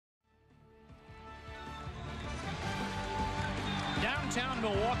downtown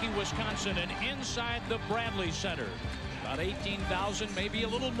Milwaukee, Wisconsin, and inside the Bradley Center. About 18,000, maybe a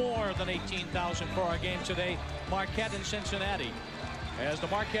little more than 18,000 for our game today. Marquette and Cincinnati. As the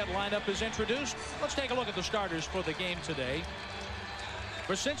Marquette lineup is introduced, let's take a look at the starters for the game today.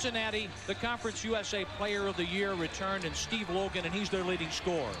 For Cincinnati, the Conference USA Player of the Year returned in Steve Logan, and he's their leading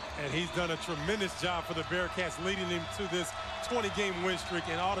scorer. And he's done a tremendous job for the Bearcats, leading them to this 20-game win streak,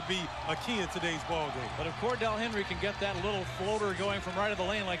 and ought to be a key in today's ball game. But if Cordell Henry can get that little floater going from right of the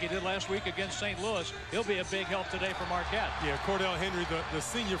lane like he did last week against St. Louis, he'll be a big help today for Marquette. Yeah, Cordell Henry, the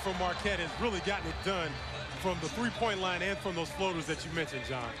senior from Marquette, has really gotten it done from the three-point line and from those floaters that you mentioned,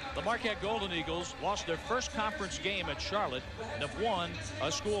 John. The Marquette Golden Eagles lost their first conference game at Charlotte and have won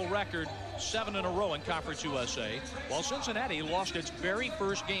a school record 7 in a row in Conference USA, while Cincinnati lost its very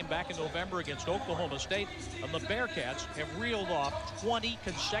first game back in November against Oklahoma State, and the Bearcats have reeled off 20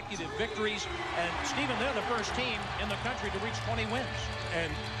 consecutive victories, and Stephen, they're the first team in the country to reach 20 wins.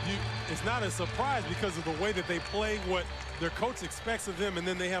 And it's not a surprise because of the way that they play, what their coach expects of them, and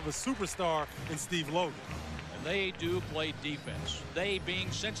then they have a superstar in Steve Logan. They do play defense. They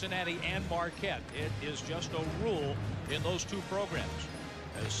being Cincinnati and Marquette. It is just a rule in those two programs.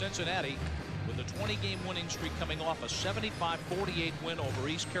 As Cincinnati, with a 20-game winning streak coming off a 75-48 win over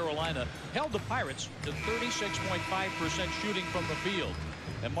East Carolina, held the Pirates to 36.5% shooting from the field.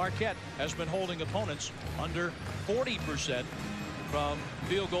 And Marquette has been holding opponents under 40% from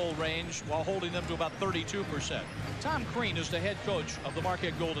field goal range while holding them to about 32%. Tom Crean is the head coach of the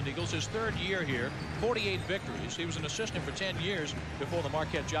Marquette Golden Eagles. His third year here, 48 victories. He was an assistant for 10 years before the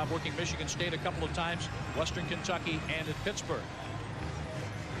Marquette job, working Michigan State a couple of times, Western Kentucky, and at Pittsburgh.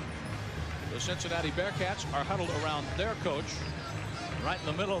 The Cincinnati Bearcats are huddled around their coach. Right in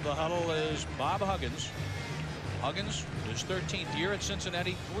the middle of the huddle is Bob Huggins. Huggins, his 13th year at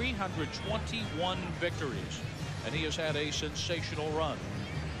Cincinnati, 321 victories. And he has had a sensational run.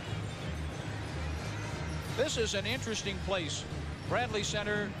 This is an interesting place. Bradley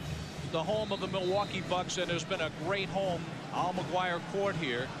Center, the home of the Milwaukee Bucks, and there's been a great home, Al McGuire Court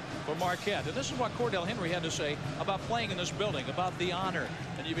here for Marquette. And this is what Cordell Henry had to say about playing in this building, about the honor.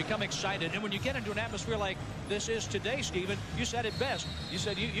 And you become excited. And when you get into an atmosphere like this is today, Stephen, you said it best. You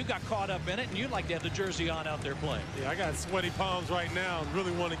said you got caught up in it, and you'd like to have the jersey on out there playing. Yeah, I got sweaty palms right now and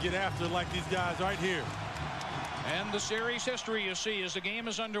really want to get after it like these guys right here. And the series history you see as the game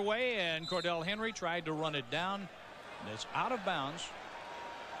is underway, and Cordell Henry tried to run it down. And it's out of bounds.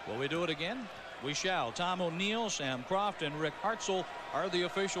 Will we do it again? We shall. Tom O'Neill, Sam Croft, and Rick Hartzell are the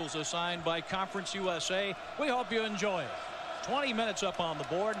officials assigned by Conference USA. We hope you enjoy it. 20 minutes up on the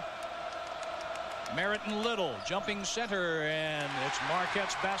board. Merritt and Little jumping center, and it's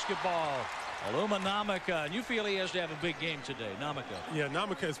Marquette's basketball. Namaka, and you feel he has to have a big game today, Namaka. Yeah,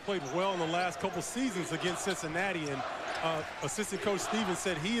 Namaka has played well in the last couple seasons against Cincinnati, and assistant coach Stevens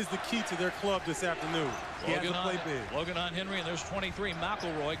said he is the key to their club this afternoon. He has to play big. Logan on Henry, and there's 23,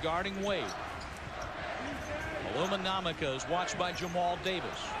 McElroy guarding Wade. Namaka is watched by Jamal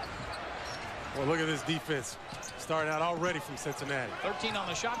Davis. Well, look at this defense. Starting out already from Cincinnati. 13 on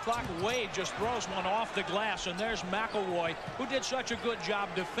the shot clock. Wade just throws one off the glass, and there's McElroy, who did such a good job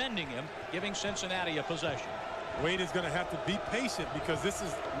defending him, giving Cincinnati a possession. Wade is going to have to be patient because this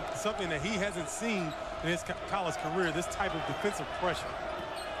is something that he hasn't seen in his college career, this type of defensive pressure.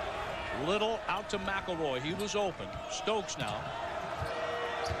 Little out to McElroy. He was open. Stokes now.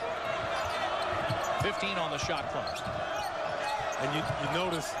 15 on the shot clock. And you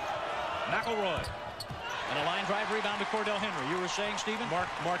notice McElroy. And a line drive rebound to Cordell Henry. You were saying, Stephen?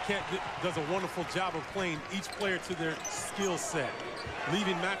 Marquette does a wonderful job of playing each player to their skill set,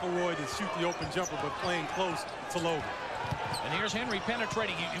 leaving McElroy to shoot the open jumper, but playing close to Logan. And here's Henry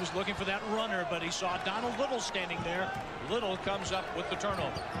penetrating. He was looking for that runner, but he saw Donald Little standing there. Little comes up with the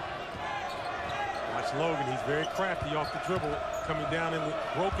turnover. Watch Logan. He's very crafty off the dribble, coming down in the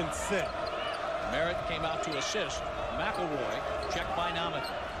broken set. Merritt came out to assist. McElroy checked by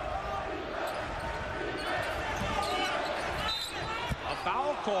Namaka. A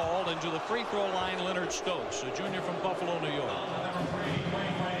foul called into the free throw line. Leonard Stokes, a junior from Buffalo, New York.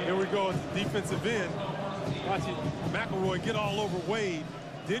 Here we go at the defensive end. Watching McElroy get all over Wade.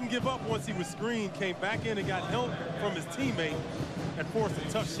 Didn't give up once he was screened. Came back in and got help from his teammate and forced a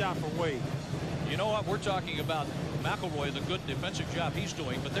tough shot for Wade. You know what? We're talking about McElroy, the good defensive job he's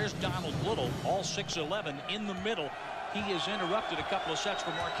doing, but there's Donald Little, all 6'11", in the middle. He has interrupted a couple of sets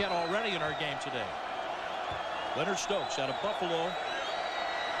for Marquette already in our game today. Leonard Stokes out of Buffalo.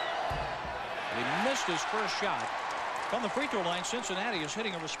 And he missed his first shot. From the free throw line, Cincinnati is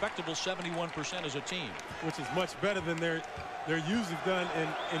hitting a respectable 71% as a team. Which is much better than they're usually done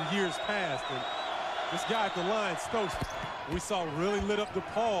in years past. And this guy at the line, Stokes, We saw really lit up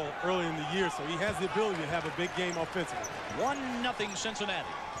DePaul early in the year, so he has the ability to have a big game offensively. 1-0 Cincinnati.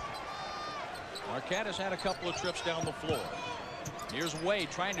 Marquette has had a couple of trips down the floor. Here's Wade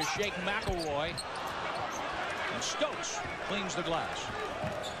trying to shake McElroy. And Stokes cleans the glass.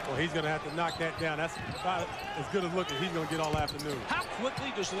 Well, he's going to have to knock that down. That's about as good a look as he's going to get all afternoon. How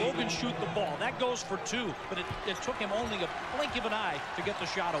quickly does Logan shoot the ball? That goes for 2, but it took him only a blink of an eye to get the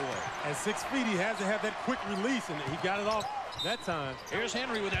shot away. At 6 feet, he has to have that quick release, and he got it off that time. Here's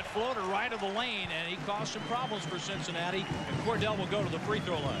Henry with that floater right of the lane, and he caused some problems for Cincinnati, and Cordell will go to the free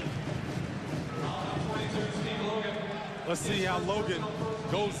throw line. Let's see how Logan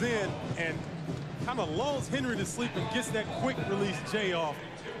goes in and kind of lulls Henry to sleep and gets that quick release J off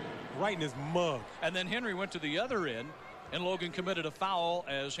right in his mug. And then Henry went to the other end, and Logan committed a foul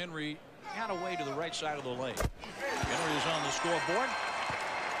as Henry got away to the right side of the lane. Henry is on the scoreboard.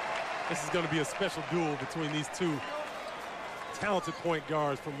 This is going to be a special duel between these two talented point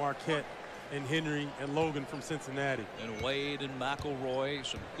guards from Marquette and Henry and Logan from Cincinnati. And Wade and McElroy,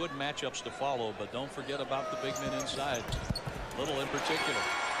 some good matchups to follow, but don't forget about the big men inside. Little in particular.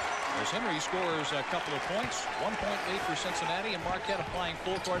 As Henry scores a couple of points, 1 point lead for Cincinnati, and Marquette applying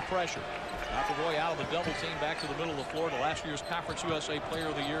full court pressure. McElroy out of the double team back to the middle of the floor to last year's Conference USA Player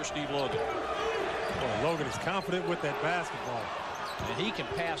of the Year, Steve Logan. Well, Logan is confident with that basketball. And he can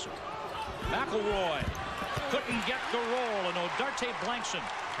pass it. McElroy couldn't get the roll, and Odarte Blankson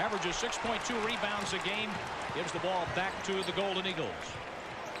averages 6.2 rebounds a game, gives the ball back to the Golden Eagles.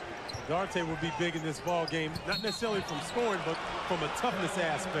 Odarte will be big in this ball game, not necessarily from scoring, but from a toughness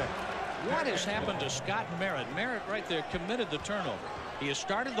aspect. What has happened to Scott Merritt? Merritt right there committed the turnover. He has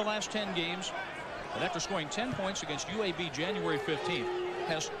started the last 10 games, and after scoring 10 points against UAB January 15th,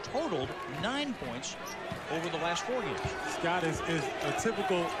 has totaled 9 points over the last 4 games. Scott is a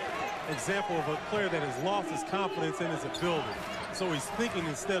typical example of a player that has lost his confidence in his ability. So he's thinking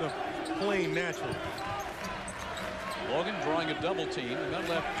instead of playing naturally. Logan drawing a double team. That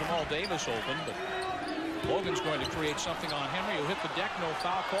left Jamal Davis open, but Logan's going to create something on Henry, who hit the deck. No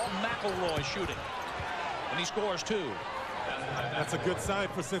foul call. McElroy shooting. And he scores 2. That's a good sign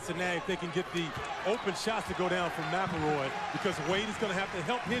for Cincinnati if they can get the open shots to go down from McElroy, because Wade is going to have to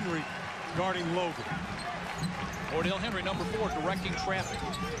help Henry guarding Logan. Cordell Henry, number 4, directing traffic.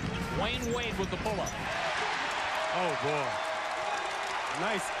 Wayne Wade with the pull-up. Oh, boy.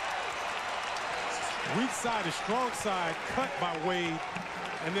 Nice. Weak side to strong side, cut by Wade,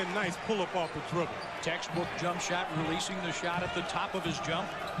 and then nice pull-up off the dribble. Textbook jump shot, releasing the shot at the top of his jump.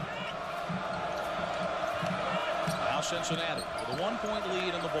 Now Cincinnati with a 1 point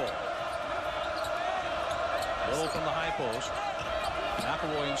lead in the ball. Little from the high post.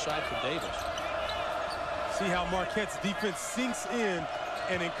 McElroy inside for Davis. See how Marquette's defense sinks in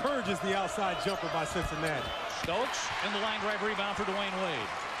and encourages the outside jumper by Cincinnati. Stokes in the line drive rebound for Dwayne Wade.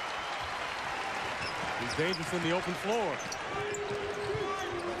 He's dangerous in the open floor.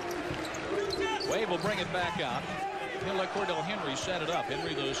 Wade will bring it back out. He'll let Cordell Henry set it up.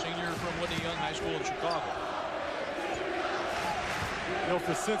 Henry, the senior from Whitney Young High School in Chicago. You know,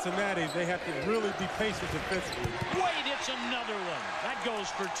 for Cincinnati, they have to really be patient defensively. Wade hits another one. That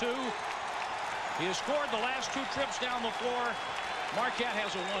goes for 2. He has scored the last 2 trips down the floor. Marquette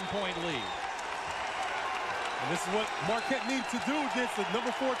has a 1 point lead. And this is what Marquette needs to do against the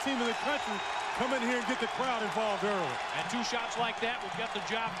number 4 team in the country. Come in here and get the crowd involved early. And 2 shots like that will get the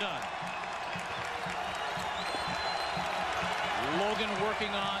job done. Logan working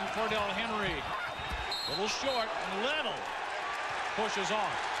on Cordell Henry. A little short, and Little pushes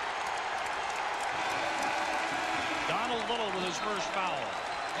off. Donald Little with his first foul.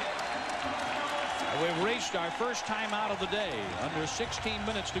 We've reached our first timeout of the day. Under 16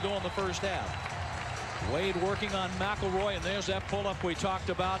 minutes to go in the first half. Wade working on McElroy, and there's that pull-up we talked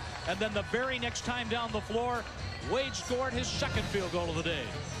about. And then the very next time down the floor, Wade scored his second field goal of the day.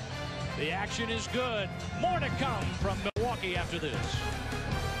 The action is good. More to come from Milwaukee after this.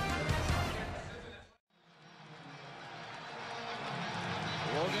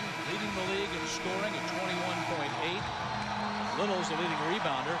 Logan leading the league in scoring at 21.8. Little's the leading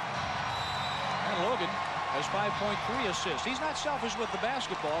rebounder. And Logan has 5.3 assists. He's not selfish with the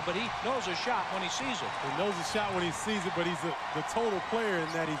basketball, but he knows a shot when he sees it. He knows a shot when he sees it, but he's the total player in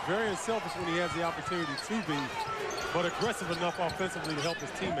that he's very unselfish when he has the opportunity to be, but aggressive enough offensively to help his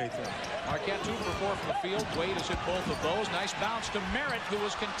teammates out. Marquette 2 for 4 from the field. Wade has hit both of those. Nice bounce to Merritt, who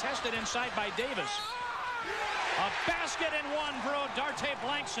was contested inside by Davis. A basket and 1 for Odarte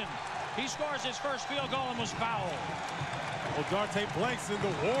Blankson. He scores his first field goal and was fouled. Odarte Blankson,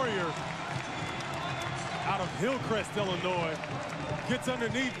 the warrior, out of Hillcrest, Illinois, gets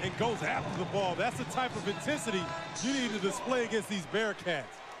underneath and goes after the ball. That's the type of intensity you need to display against these Bearcats.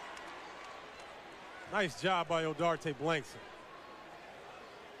 Nice job by Odarte Blankson.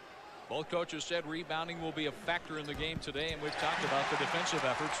 Both coaches said rebounding will be a factor in the game today, and we've talked about the defensive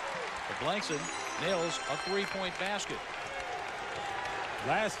efforts. But Blankson nails a three-point basket.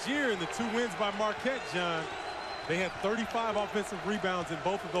 Last year in the 2 wins by Marquette, John, they had 35 offensive rebounds in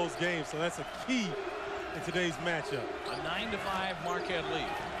both of those games, so that's a key in today's matchup. A 9-5 Marquette lead.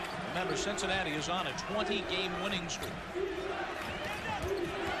 Remember, Cincinnati is on a 20-game winning streak.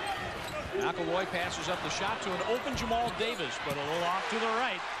 McElroy passes up the shot to an open Jamal Davis, but a little off to the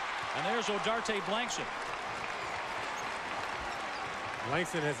right. And there's Odarte Blankson.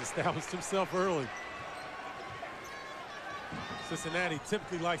 Blankson has established himself early. Cincinnati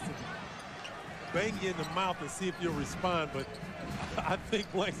typically likes to bang you in the mouth and see if you'll respond, but I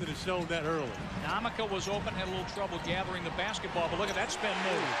think Blankson has shown that early. Namaka was open, had a little trouble gathering the basketball, but look at that spin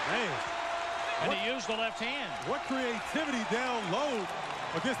move. Man. And he used the left hand. What creativity down low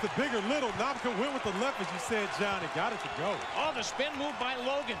against the bigger Little. Namaka went with the left, as you said, John, and got it to go. Oh, the spin move by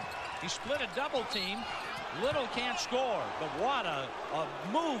Logan. He split a double team. Little can't score, but what a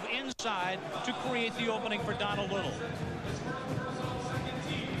move inside to create the opening for Donald Little.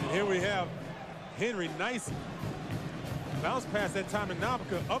 And here we have Henry. Nice bounce pass that time, and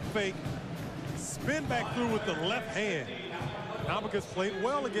Namaka up fake, spin back through with the left hand. Namaka's played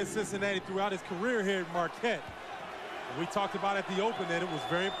well against Cincinnati throughout his career here at Marquette. And we talked about at the Open that it was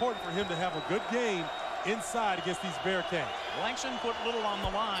very important for him to have a good game inside against these Bearcats. Blankson put Little on the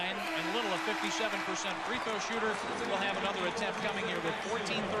line, and Little, a 57% free throw shooter, will have another attempt coming here with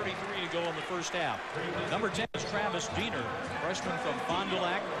 14:33 to go in the first half. Number 10 is Travis Diener, freshman from Fond du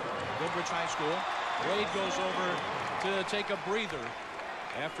Lac, Woodbridge High School. Wade goes over to take a breather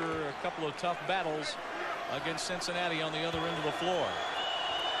after a couple of tough battles against Cincinnati on the other end of the floor.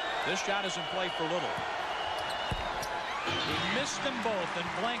 This shot is in play for Little. He missed them both, and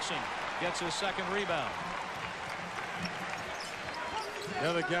Blankson gets his second rebound. The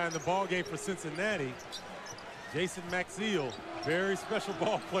other guy in the ball game for Cincinnati, Jason Maxiel, very special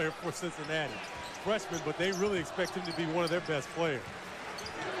ball player for Cincinnati. Freshman, but they really expect him to be one of their best players.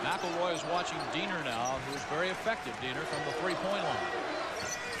 McElroy is watching Diener now, who's very effective, Diener, from the three-point line.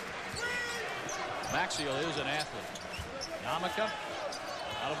 Maxiel is an athlete. Namaka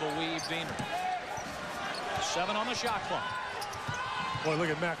out of the weave, Diener. 7 on the shot clock. Boy, look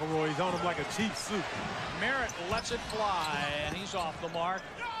at McElroy. He's on him like a cheap suit. Merritt lets it fly, and he's off the mark.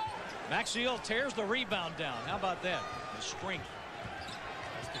 Maxiel tears the rebound down. How about that? The strength.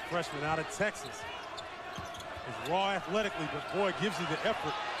 That's the freshman out of Texas. He's raw athletically, but boy, gives you the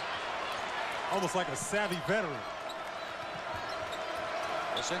effort. Almost like a savvy veteran.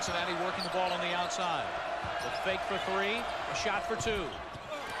 Well, Cincinnati working the ball on the outside. The fake for 3, a shot for 2.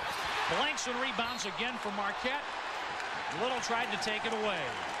 Blankson rebounds again for Marquette. Little tried to take it away.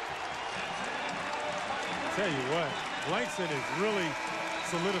 Tell you what, Blankson has really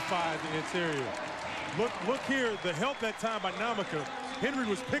solidified the interior. Look here, the help that time by Namaka. Henry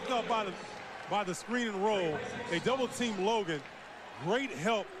was picked up by the screen and roll. They double team Logan. Great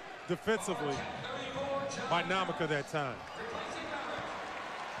help defensively by Namaka that time.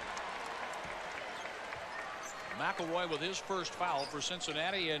 McElroy with his first foul for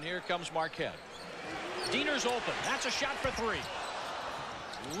Cincinnati, and here comes Marquette. Diener's open. That's a shot for 3.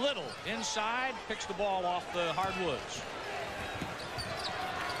 Little inside, picks the ball off the hardwoods.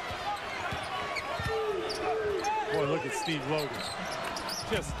 Boy, look at Steve Logan.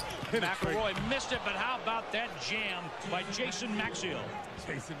 Just McElroy missed it, but how about that jam by Jason Maxiel?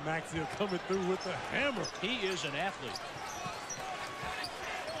 Jason Maxiel coming through with the hammer. He is an athlete.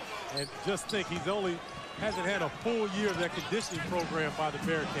 And just think, hasn't had a full year of that conditioning program by the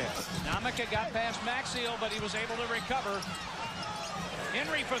Bearcats. Namaka got past Maxiel, but he was able to recover.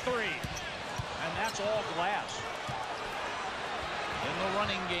 Henry for 3. And that's all glass. In the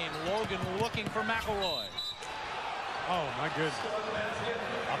running game, Logan looking for McElroy. Oh, my goodness.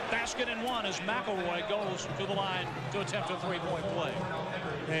 A basket and 1 as McElroy goes to the line to attempt a three-point play.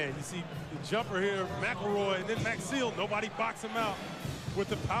 Man, you see the jumper here, McElroy, and then Maxiel. Nobody box him out with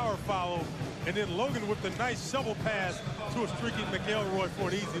the power follow. And then Logan with the nice shovel pass to a streaking McElroy for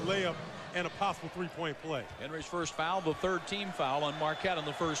an easy layup and a possible three-point play. Henry's first foul, the 3rd team foul on Marquette in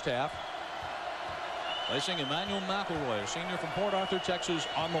the first half. Placing Emmanuel McElroy, a senior from Port Arthur, Texas,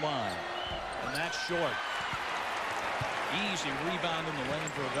 on the line. And that's short. Easy rebound in the lane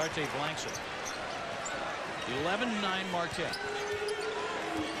for Odarte Blankson. 11-9 Marquette.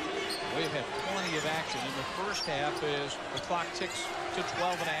 We've had plenty of action in the first half as the clock ticks to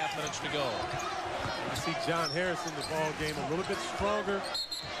 12.5 minutes to go. I see John Harris in the ball game, a little bit stronger,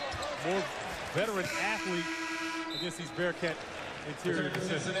 more veteran athlete against these Bearcat interior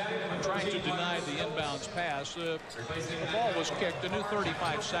defenders. Trying to deny the inbounds pass. The ball was kicked, a new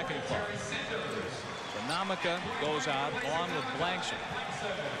 35-second clock. So Namaka goes out along with Blankson.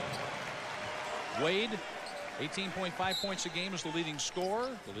 Wade, 18.5 points a game, is the leading scorer,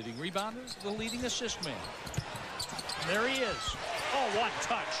 the leading rebounder, the leading assist man. There he is. Oh, what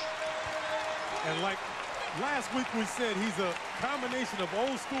touch. And like last week we said, he's a combination of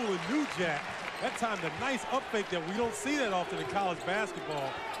old school and new jack. That time, the nice up fake that we don't see that often in college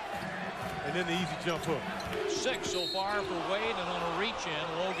basketball. And then the easy jump hook. 6 so far for Wade, and on a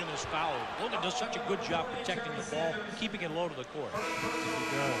reach-in, Logan is fouled. Logan does such a good job protecting the ball, keeping it low to the court.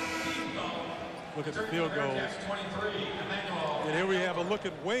 He does. Look at the field goals. And here we have a look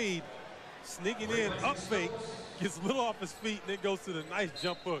at Wade sneaking in, up fake, gets a little off his feet, and then goes to the nice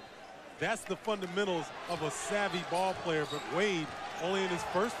jump hook. That's the fundamentals of a savvy ball player, but Wade only in his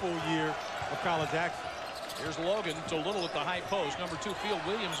first full year of college action. Here's Logan to Little at the high post. Number 2 Field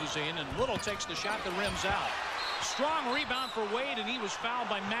Williams is in, and Little takes the shot that rims out. Strong rebound for Wade, and he was fouled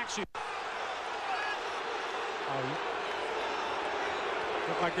by Maxey.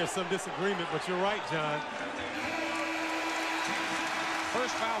 Look like there's some disagreement, but you're right, John.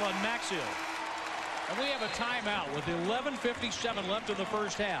 First foul on Maxey. And we have a timeout with 11:57 left in the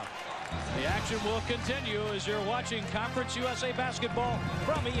first half. The action will continue as you're watching Conference USA basketball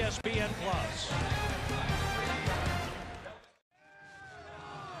from ESPN+.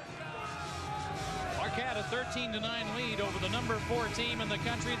 Marquette a 13-9 lead over the number 4 team in the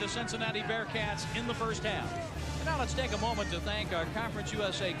country, the Cincinnati Bearcats, in the first half. And now let's take a moment to thank our Conference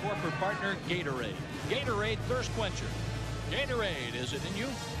USA corporate partner, Gatorade. Gatorade Thirst Quencher. Gatorade, is it in you?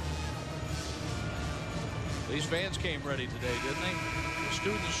 These fans came ready today, didn't they? The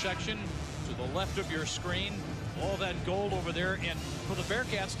student section to the left of your screen, all that gold over there, and for the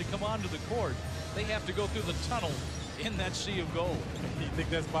Bearcats to come onto the court, they have to go through the tunnel in that sea of gold. You think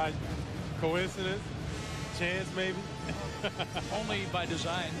that's by coincidence? Chance, maybe? Only by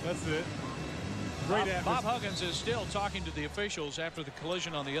design. That's it. Great atmosphere. Bob Huggins is still talking to the officials after the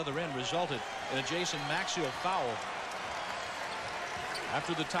collision on the other end resulted in a Jason Maxey foul.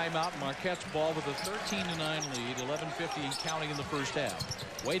 After the timeout, Marquette's ball with a 13-9 lead, 11:50 and counting in the first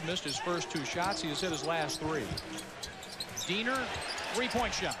half. Wade missed his first 2 shots. He has hit his last 3. Diener,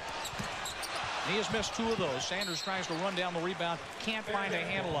 3-point shot. He has missed 2 of those. Sanders tries to run down the rebound, can't find a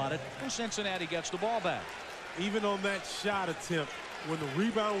handle on it, and Cincinnati gets the ball back. Even on that shot attempt, when the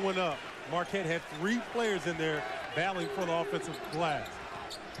rebound went up, Marquette had 3 players in there battling for the offensive glass.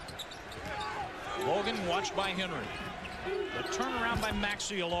 Logan watched by Henry. The turnaround by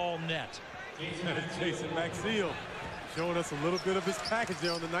Maxey all net. Jason Maxey showing us a little bit of his package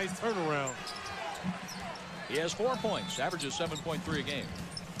there on the nice turnaround. He has 4 points, averages 7.3 a game.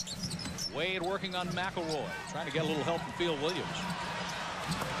 Wade working on McElroy, trying to get a little help from Field Williams.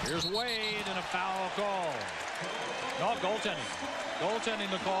 Here's Wade and a foul call. No, goaltending.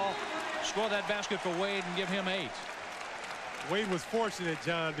 Goaltending the call. Score that basket for Wade and give him 8. Wade was fortunate,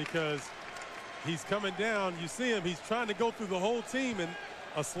 John, because he's coming down. You see him. He's trying to go through the whole team, and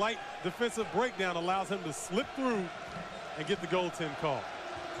a slight defensive breakdown allows him to slip through and get the goaltend call.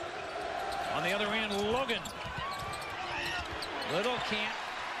 On the other end, Logan. Little can't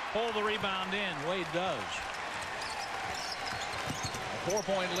pull the rebound in. Wade does. A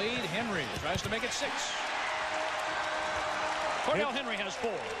 4-point lead. Henry tries to make it 6. Cordell Henry has 4.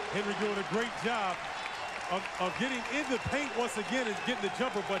 Henry doing a great job of getting in the paint once again and getting the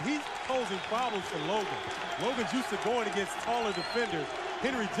jumper, but he's posing problems for Logan. Logan's used to going against taller defenders.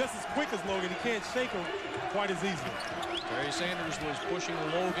 Henry just as quick as Logan. He can't shake him quite as easily. Barry Sanders was pushing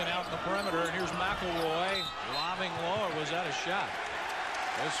Logan out in the perimeter, and here's McElroy lobbing low. Was that a shot?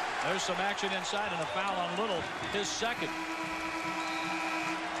 There's some action inside and a foul on Little, his second.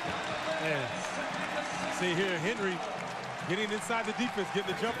 And see here, Henry getting inside the defense,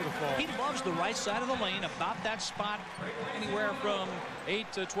 getting the jumper to fall. He loves the right side of the lane, about that spot, anywhere from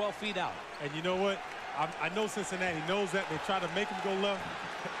 8 to 12 feet out. And you know what? I know Cincinnati knows that. They try to make him go left.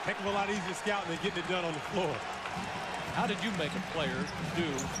 Heck of a lot easier scouting than getting it done on the floor. How did you make a player do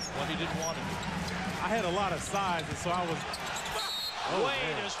what he didn't want to do? I had a lot of size, and so I was...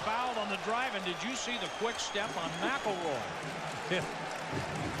 Wade is fouled on the drive, and did you see the quick step on McElroy? Yeah.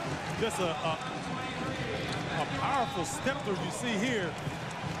 Just a powerful step through you see here.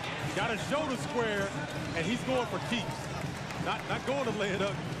 Got his shoulder square, and he's going for keeps. Not going to lay it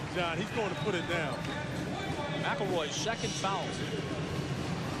up, John. He's going to put it down. McElroy's second foul.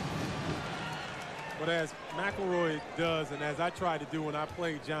 But as McElroy does, and as I try to do when I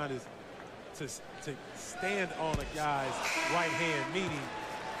play, John, is to stand on a guy's right hand, meaning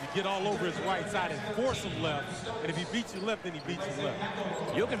you get all over his right side and force him left, and if he beats you left, then he beats you left.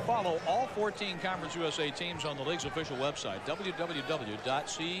 You can follow all 14 Conference USA teams on the league's official website,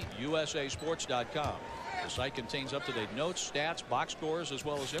 www.cusasports.com. The site contains up-to-date notes, stats, box scores, as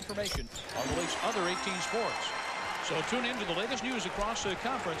well as information on the league's other 18 sports. So tune in to the latest news across the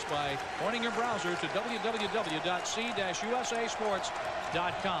conference by pointing your browser to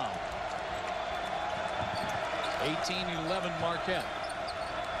www.c-usasports.com. 18-11 Marquette.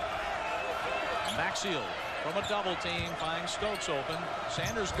 Maxiel from a double team finds Stokes open.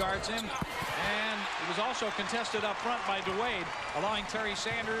 Sanders guards him, and it was also contested up front by DeWade, allowing Terry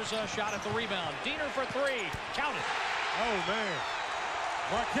Sanders a shot at the rebound. Diener for three. Count it. Oh, man.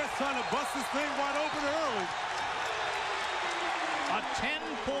 Marquette's trying to bust this thing wide open early. A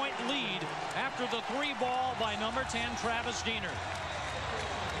 10-point lead after the three ball by number 10, Travis Diener.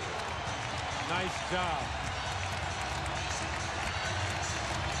 Nice job.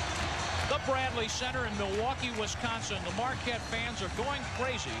 The Bradley Center in Milwaukee, Wisconsin. The Marquette fans are going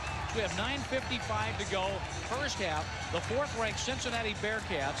crazy. We have 9:55 to go. First half, the fourth-ranked Cincinnati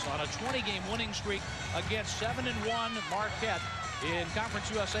Bearcats on a 20-game winning streak against 7-1 Marquette in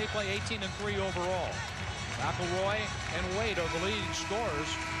Conference USA play, 18-3 overall. McElroy and Wade are the leading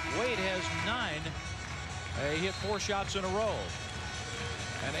scorers. Wade has 9. He hit 4 shots in a row.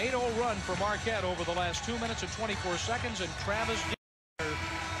 An 8-0 run for Marquette over the last 2 minutes and 24 seconds, and Travis Diener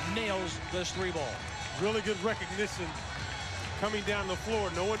nails this three ball. Really good recognition coming down the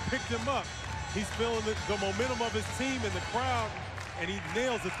floor. No one picked him up. He's feeling the momentum of his team and the crowd, and he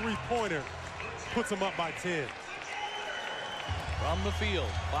nails the three-pointer. Puts him up by 10. From the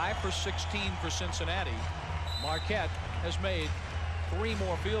field, 5 for 16 for Cincinnati. Marquette has made 3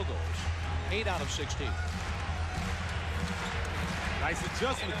 more field goals, 8 out of 16. Nice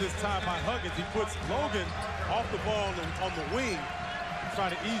adjustment this time by Huggins. He puts Logan off the ball on the wing,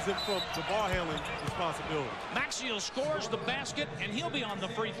 trying to ease him from the ball handling responsibility. Maxiel scores the basket, and he'll be on the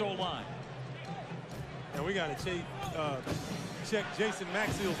free throw line. And we got to check Jason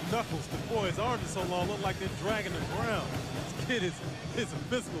Maxiel's knuckles. Boy, his arms are so long, look like they're dragging the ground. This kid is a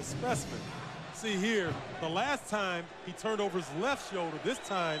physical specimen. See here, the last time he turned over his left shoulder. This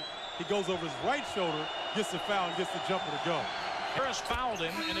time he goes over his right shoulder, gets the foul, and gets the jumper to go. Harris fouled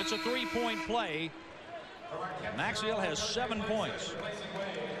him, and it's a three-point play. Maxiel has 7 points.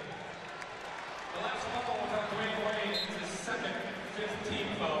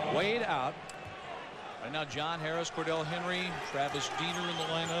 Wade out. Right now, John Harris, Cordell Henry, Travis Diener in the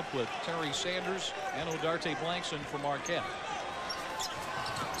lineup with Terry Sanders and Odarte Blankson for Marquette.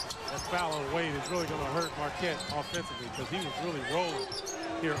 That foul on Wade is really going to hurt Marquette offensively because he was really rolling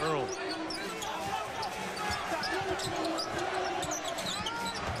here early.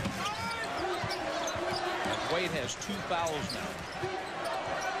 Wade has 2 fouls now.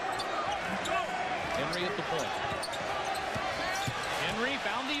 Henry at the point. Henry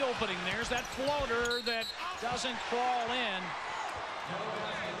found the opening. There's that floater that doesn't crawl in.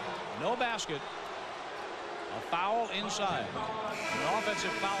 No basket. A foul inside. An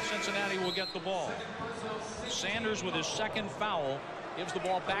offensive foul. Cincinnati will get the ball. Sanders with his 2nd foul gives the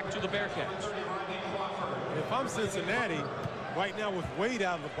ball back to the Bearcats. If I'm Cincinnati, right now with Wade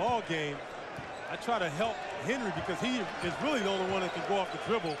out of the ball game, I try to help Henry because he is really the only one that can go off the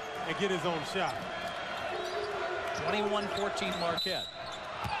dribble and get his own shot. 21-14 Marquette.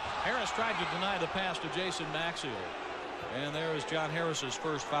 Harris tried to deny the pass to Jason Maxiel. And there is John Harris's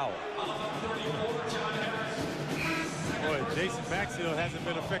first foul. Boy, Jason Maxiel hasn't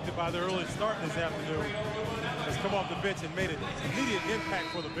been affected by the early start this afternoon. Has come off the bench and made an immediate impact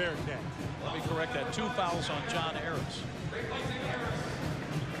for the Bearcats. Let me correct that. 2 fouls on John Harris.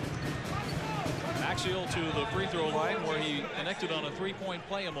 Maxiel to the free throw line where he connected on a 3-point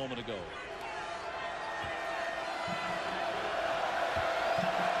play a moment ago.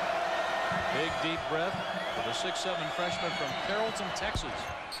 Big deep breath for the 6'7" freshman from Carrollton, Texas.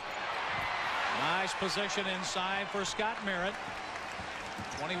 Nice position inside for Scott Merritt.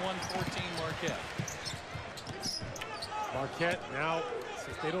 21-14 Marquette. Marquette now,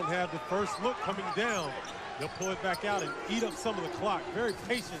 since they don't have the first look coming down, they'll pull it back out and eat up some of the clock. Very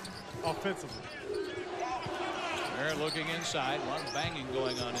patient offensively. Merritt looking inside. A lot of banging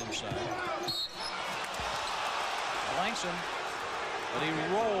going on inside. Blankson, but he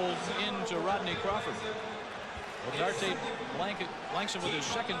rolls into Rodney Crawford. Odarte Blankson with his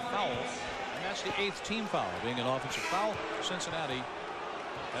 2nd foul, and that's the 8th team foul. Being an offensive foul, Cincinnati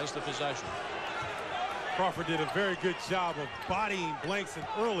has the possession. Crawford did a very good job of bodying Blankson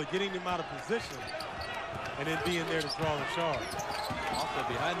early, getting him out of position. and then being there to draw the charge. Off the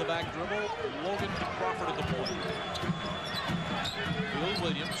behind-the-back dribble, Logan Crawford at the point. Will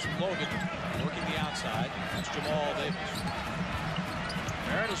Williams, Logan working the outside. That's Jamal Davis.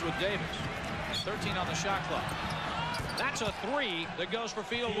 Merritt is with Davis. 13 on the shot clock. That's a three that goes for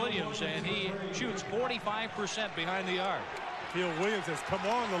Field Williams, and he shoots 45% behind the arc. Field Williams has come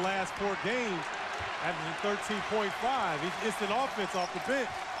on the last 4 games, averaging 13.5. It's an offense off the bench.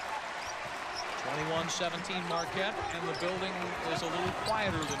 21-17 Marquette, and the building is a little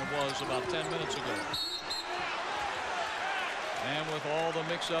quieter than it was about 10 minutes ago. And with all the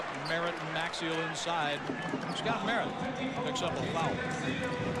mix-up, Merritt and Maxiell inside, Scott Merritt picks up a foul.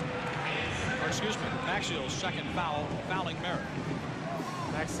 Or excuse me, Maxiell's second foul, fouling Merritt.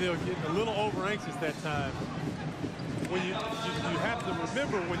 Maxiell getting a little over-anxious that time. When you have to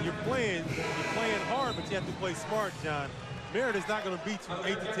remember when you're playing hard, but you have to play smart, John. Merritt is not going to beat you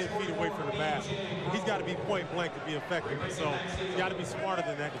 8 to 10 feet away from the basket. He's got to be point blank to be effective. So he's got to be smarter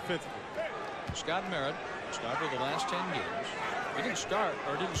than that defensively. Scott Merritt, starter of the last 10 games. He didn't start,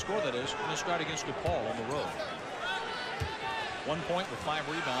 or didn't score, that is, in the start against DePaul on the road. 1 point with 5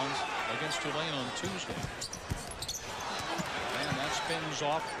 rebounds against Tulane on Tuesday. And that spins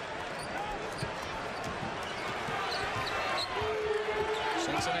off.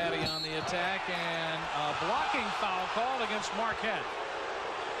 Cincinnati on the attack, and a blocking foul called against Marquette.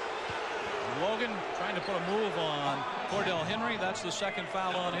 Logan trying to put a move on Cordell Henry. That's the second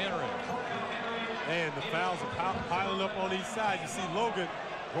foul on Henry. And the fouls are piling up on each side. You see Logan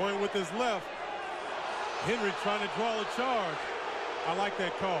going with his left. Henry trying to draw a charge. I like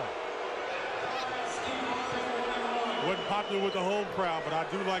that call. Wasn't popular with the home crowd, but I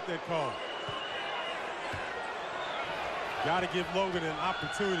do like that call. Got to give Logan an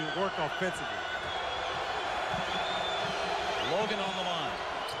opportunity to work offensively. Logan on the line.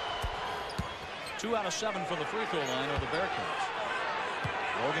 2 out of 7 from the free throw line are the Bearcats.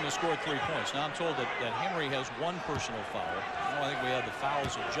 Logan has scored 3 points. Now I'm told that Henry has 1 personal foul. Now I think we have the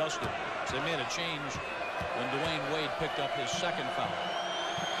fouls adjusted. So they made a change when Dwayne Wade picked up his second foul.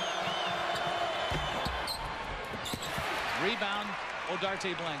 Rebound,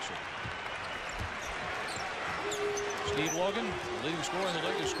 Odarte Blanchard. Steve Logan, the leading scorer in the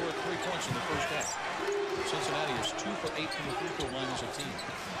league, has scored 3 points in the first half. Cincinnati is 2 for 8 from the free throw line as a team.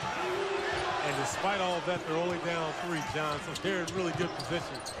 And despite all of that, they're only down 3, John. So they're in really good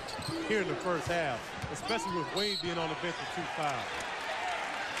position here in the first half, especially with Wade being on the bench with 2 fouls.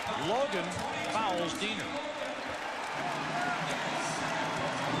 Logan fouls Diener.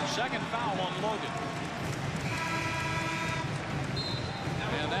 Second foul on Logan.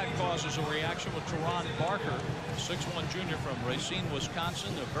 And that causes a reaction with Teron Barker, 6'1" junior from Racine,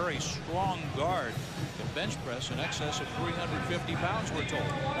 Wisconsin, a very strong guard. Can bench press in excess of 350 pounds, we're told.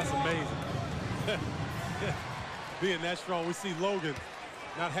 That's amazing. Being that strong, we see Logan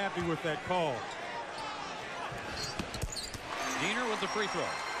not happy with that call. Diener with the free throw.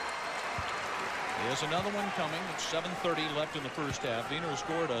 There's another one coming. It's 7:30 left in the first half. Diener has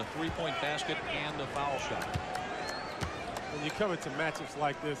scored a 3-point basket and a foul shot. When you come into matchups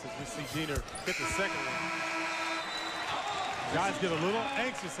like this, as we see Diener hit the second one, guys get a little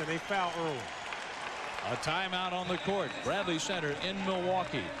anxious and they foul early. A timeout on the court. Bradley Center in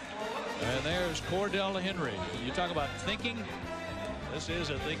Milwaukee. And there's Cordell Henry. You talk about thinking. This is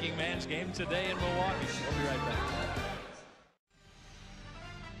a thinking man's game today in Milwaukee. We'll be right back.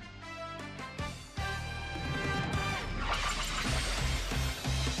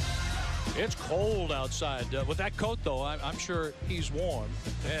 It's cold outside. With that coat, though, I'm sure he's warm.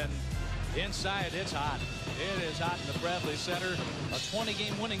 And inside, it's hot. It is hot in the Bradley Center. A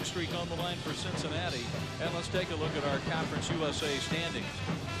 20-game winning streak on the line for Cincinnati. And let's take a look at our Conference USA standings.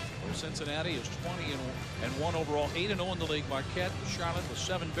 Where Cincinnati is 20-1 overall, 8-0 in the league. Marquette, Charlotte with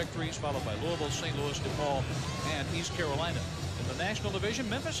 7 victories, followed by Louisville, St. Louis, DePaul, and East Carolina. In the National Division,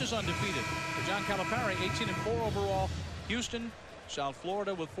 Memphis is undefeated. For John Calipari, 18-4 overall. Houston, South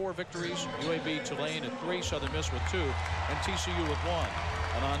Florida with 4 victories, UAB, Tulane at 3, Southern Miss with 2, and TCU with 1.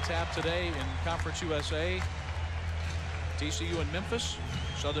 And on tap today in Conference USA, TCU and Memphis,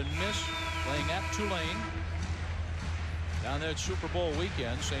 Southern Miss playing at Tulane. Down there at Super Bowl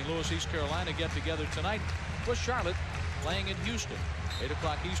weekend, St. Louis, East Carolina get together tonight with Charlotte playing in Houston. 8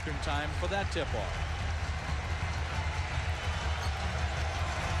 o'clock Eastern time for that tip-off.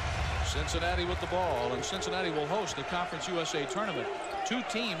 Cincinnati with the ball, and Cincinnati will host the Conference USA tournament. 2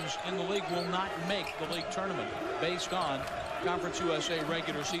 teams in the league will not make the league tournament based on Conference USA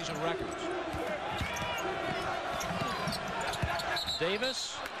regular season records.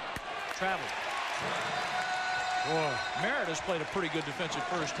 Davis traveling. Boy, Merritt has played a pretty good defensive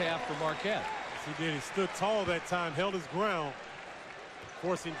first half for Marquette. He did. He stood tall that time, held his ground,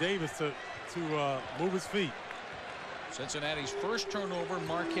 forcing Davis to move his feet. Cincinnati's first turnover.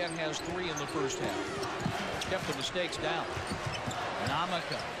 Marquette has 3 in the first half. Kept the mistakes down.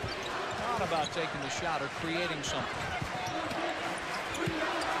 Namaka thought about taking the shot or creating something.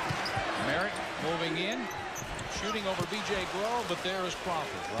 Merritt moving in, shooting over B.J. Grove, but there is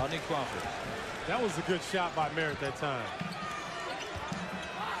Crawford, Rodney Crawford. That was a good shot by Merritt that time.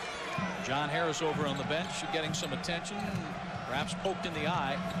 John Harris over on the bench, getting some attention, perhaps poked in the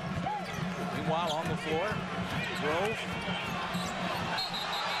eye. Meanwhile, on the floor, Grove.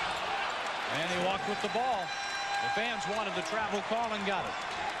 And he walked with the ball. The fans wanted the travel call and got it.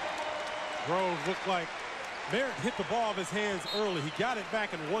 Grove looked like Merritt hit the ball off his hands early. He got it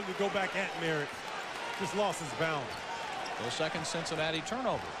back and wanted to go back at Merritt. Just lost his balance. The second Cincinnati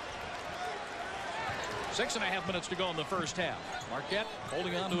turnover. 6.5 minutes to go in the first half. Marquette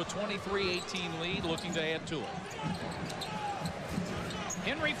holding on to a 23-18 lead, looking to add to it.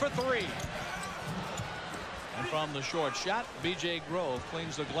 Henry for 3. And from the short shot, B.J. Grove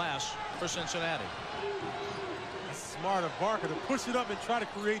cleans the glass for Cincinnati. Smart of Barker to push it up and try to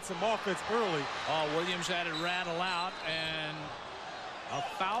create some offense early. Oh, Williams had it rattle out, and a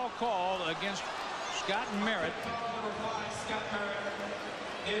foul call against Scott Merritt.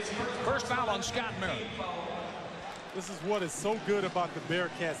 First foul on Scott Merritt. This is what is so good about the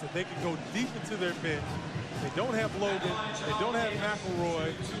Bearcats, that they can go deep into their bench. They don't have Logan, they don't have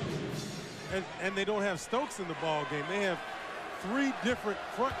McElroy, and they don't have Stokes in the ball game. They have 3 different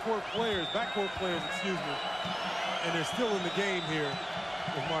front court players, backcourt players, excuse me, and they're still in the game here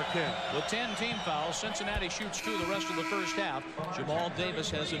with Marquette. With 10 team fouls, Cincinnati shoots 2 the rest of the first half. Jamal Davis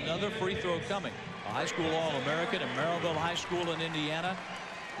has another free throw coming. A high school All-American at Merrillville High School in Indiana.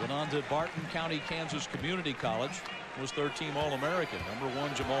 Went on to Barton County, Kansas Community College. Was third-team All-American. Number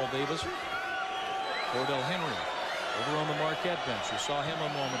 1, Jamal Davis. Cordell Henry over on the Marquette bench. You saw him a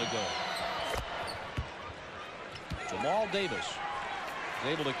moment ago. Jamal Davis is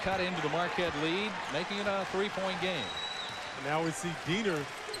able to cut into the Marquette lead, making it a 3-point game. Now we see Diener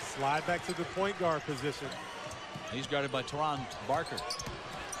slide back to the point guard position. He's guarded by Teron Barker.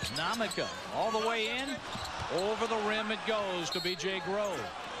 Namaka all the way in. Over the rim it goes to B.J. Grove.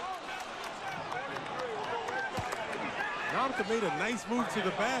 Namaka made a nice move to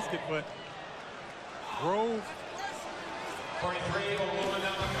the basket, but Grove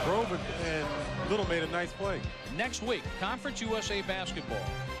and Little made a nice play. Next week, Conference USA basketball.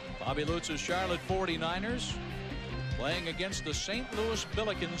 Bobby Lutz's Charlotte 49ers playing against the St. Louis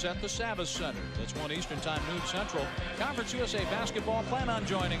Billikens at the Savas Center. That's 1 Eastern Time, noon Central. Conference USA basketball. Plan on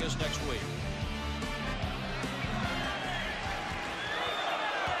joining us next week.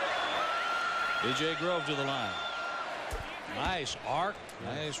 B.J. Grove to the line. Nice arc.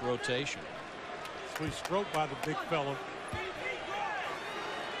 Nice rotation. Sweet stroke by the big fella.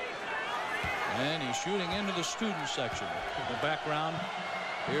 And he's shooting into the student section. In the background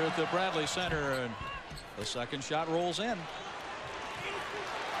here at the Bradley Center. And the second shot rolls in.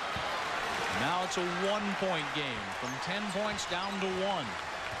 Now it's a 1-point game. From 10 points down to 1.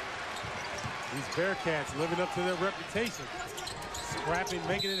 These Bearcats living up to their reputation. Scrapping,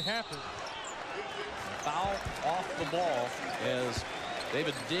 making it happen. Foul off the ball as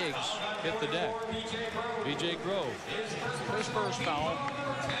David Diggs hit the deck. B.J. Grove, his first foul.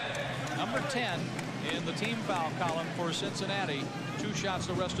 Number 10 in the team foul column for Cincinnati. 2 shots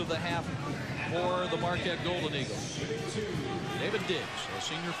the rest of the half for the Marquette Golden Eagles. David Diggs, a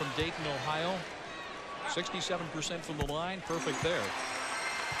senior from Dayton, Ohio. 67% from the line. Perfect there.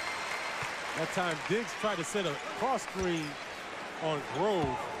 That time Diggs tried to set a cross screen on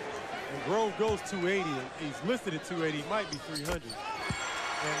Grove. And Grove goes 280. He's listed at 280. He might be 300.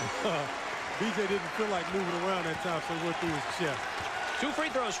 And BJ didn't feel like moving around that time, so he went through his chest. 2 free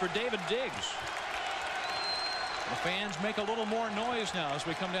throws for David Diggs. The fans make a little more noise now as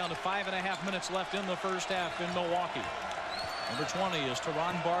we come down to 5.5 minutes left in the first half in Milwaukee. Number 20 is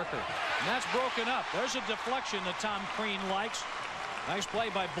Teron Barker. And that's broken up. There's a deflection that Tom Crean likes. Nice play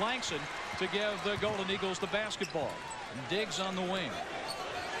by Blankson to give the Golden Eagles the basketball. And Diggs on the wing.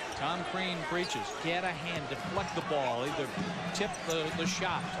 Tom Crean preaches, get a hand, deflect the ball, either tip the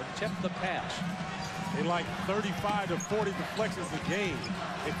shot or tip the pass. They like 35 to 40 deflections a game.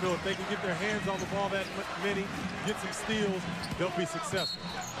 They feel if they can get their hands on the ball that many, get some steals, they'll be successful.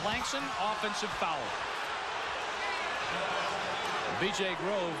 Blankson, offensive foul. B.J.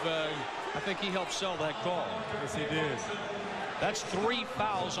 Grove, I think he helped sell that call. Yes, he did. That's 3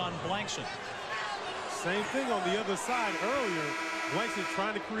 fouls on Blankson. Same thing on the other side earlier. Blankson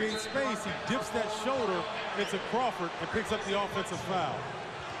trying to create space. He dips that shoulder into Crawford and picks up the offensive foul.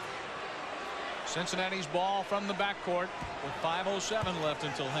 Cincinnati's ball from the backcourt with 5:07 left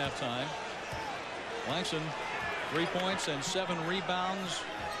until halftime. Langston 3 points and 7 rebounds.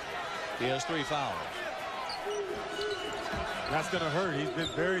 He has 3 fouls. That's going to hurt. He's been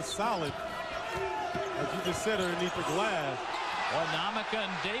very solid, as you just said, underneath the glass. Well, Namaka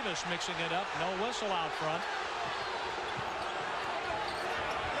and Davis mixing it up. No whistle out front.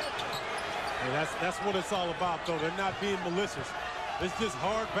 And that's what it's all about, though. They're not being malicious. It's just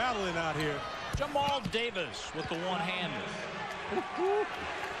hard battling out here. Jamal Davis with the one-hander.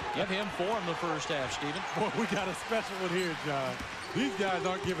 Give him 4 in the first half, Stephen. Boy, we got a special one here, John. These guys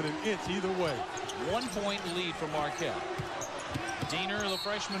aren't giving an inch either way. 1 point lead for Marquette. Diener, the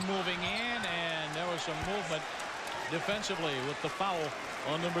freshman, moving in, and there was some movement defensively with the foul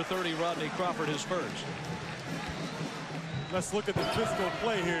on number 30, Rodney Crawford, his first. Let's look at the physical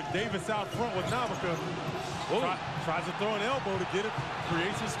play here. Davis out front with Namaka. Tries to throw an elbow to get it,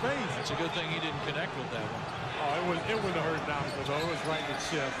 create some space. It's a good thing he didn't connect with that one. Oh, it wouldn't have hurt Namaka, though. It was right in the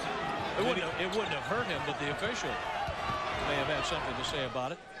chest. It wouldn't have hurt him, but the official may have had something to say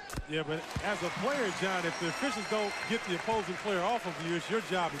about it. Yeah, but as a player, John, if the officials don't get the opposing player off of you, it's your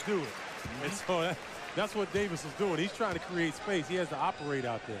job to do it. And so that's what Davis is doing. He's trying to create space. He has to operate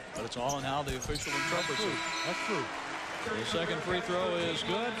out there. But it's all in how the official interprets it. That's true. The second free throw is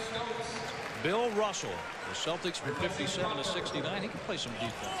good. Bill Russell, the Celtics from 57 to 69. He can play some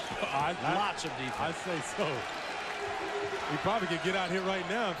defense. Lots of defense. I'd say so. He probably could get out here right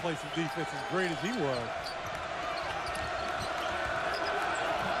now and play some defense as great as he was.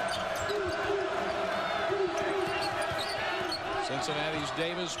 Cincinnati's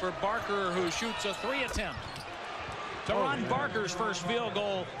Davis for Barker, who shoots a 3 attempt. Teron Barker's first field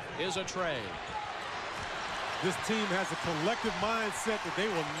goal is a tray. This team has a collective mindset that they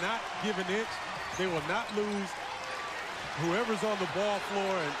will not give an inch. They will not lose whoever's on the ball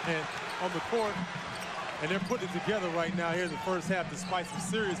floor and on the court. And they're putting it together right now here in the first half, despite some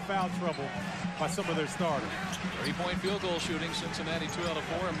serious foul trouble by some of their starters. 3-point field goal shooting. Cincinnati 2 out of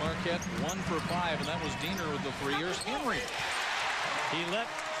 4, and Marquette 1 for 5, and that was Diener with the 3 years. Henry. He let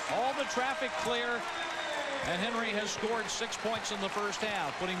all the traffic clear, and Henry has scored 6 points in the first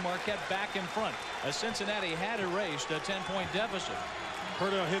half, putting Marquette back in front, as Cincinnati had erased a 10-point deficit.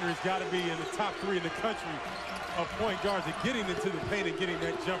 Cordell Henry's got to be in the top 3 in the country of point guards and getting into the paint and getting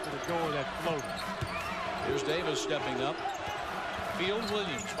that jumper to go or that float. Here's Davis stepping up. Field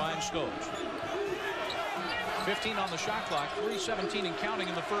Williams finds Stokes. 15 on the shot clock, 3:17 and counting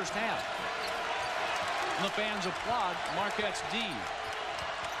in the first half. And the fans applaud Marquette's D.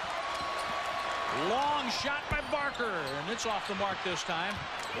 Long shot by Barker, and it's off the mark this time.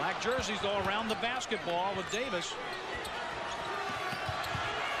 Black jerseys, though, around the basketball with Davis.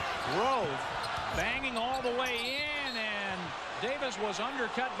 Grove banging all the way in, and Davis was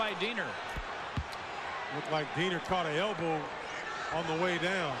undercut by Diener. Looked like Diener caught an elbow on the way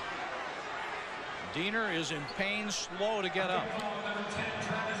down. Diener is in pain, slow to get up.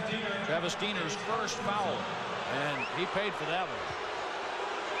 Travis Diener's first foul, and he paid for that one.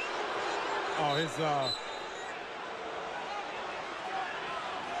 Oh, his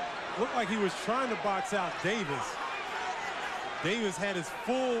looked like he was trying to box out Davis. Davis had his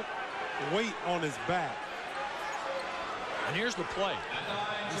full weight on his back. And here's the play.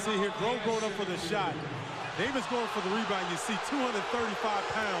 You see here, Grove going up for the shot. Davis going for the rebound. You see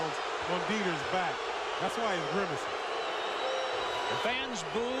 235 pounds on Diener's back. That's why he's grimacing. The fans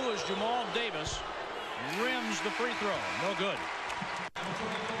boo as Jamal Davis rims the free throw. No good.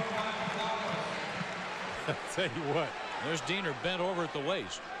 I'll tell you what. There's Diener bent over at the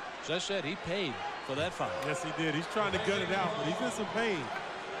waist. As I said, he paid for that foul. Yes, he did. He's trying to gut it out, but he's in some pain.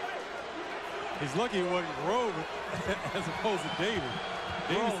 He's lucky it wasn't Grove as opposed to Davis.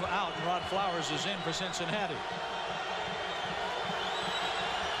 Grove out, and Rod Flowers is in for Cincinnati.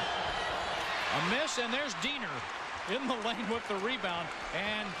 A miss, and there's Diener in the lane with the rebound,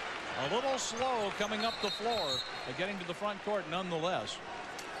 and a little slow coming up the floor, but getting to the front court nonetheless.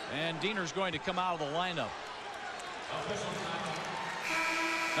 And Diener's going to come out of the lineup.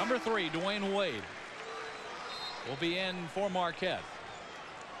 Number 3, Dwayne Wade, will be in for Marquette.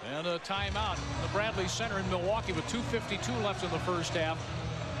 And a timeout in the Bradley Center in Milwaukee with 2:52 left in the first half.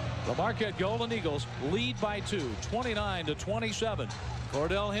 The Marquette Golden Eagles lead by 2, 29-27.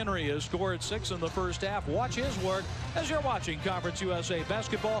 Cordell Henry has scored 6 in the first half. Watch his work as you're watching Conference USA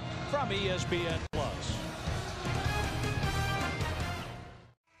basketball from ESPN+. Marquette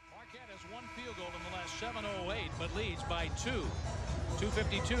has 1 field goal in the last 7:08, but leads by 2.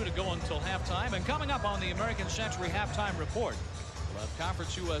 2:52 to go until halftime. And coming up on the American Century halftime report, of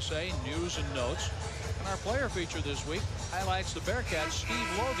Conference USA News and Notes. And our player feature this week highlights the Bearcats'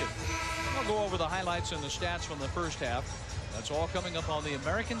 Steve Logan. We'll go over the highlights and the stats from the first half. That's all coming up on the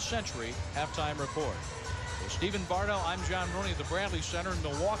American Century Halftime Report. For Stephen Bardo, I'm John Rooney at the Bradley Center in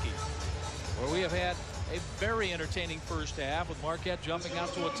Milwaukee, where we have had a very entertaining first half with Marquette jumping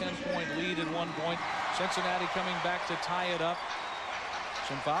out to a 10-point lead in 1 point. Cincinnati coming back to tie it up.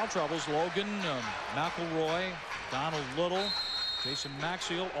 Some foul troubles. Logan, McElroy, Donald Little, Jason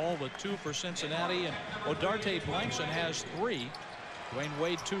Maxiell, all but 2 for Cincinnati. And Odarte Blankson has 3. Dwayne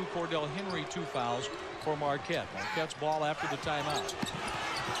Wade 2, Cordell Henry 2 fouls for Marquette. Marquette's ball after the timeout.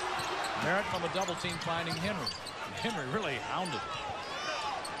 Merritt from a double team finding Henry. Henry really hounded.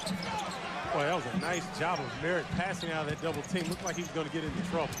 Boy, that was a nice job of Merritt passing out of that double team. Looked like he was going to get into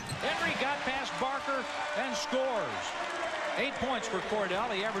trouble. Henry got past Barker and scores. 8 points for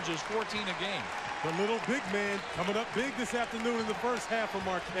Cordell. He averages 14 a game. The little big man coming up big this afternoon in the first half for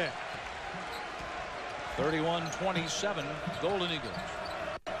Marquette. 31-27, Golden Eagles.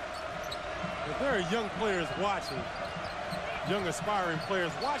 If there are young players watching, young aspiring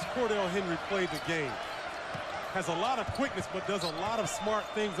players, watch Cordell Henry play the game. Has a lot of quickness, but does a lot of smart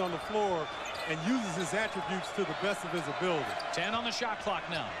things on the floor and uses his attributes to the best of his ability. 10 on the shot clock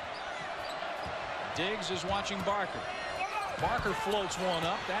now. Diggs is watching Barker. Barker floats one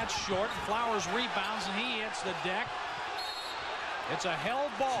up. That's short. Flowers rebounds, and he hits the deck. It's a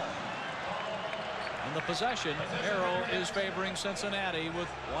held ball. And the possession arrow is favoring Cincinnati with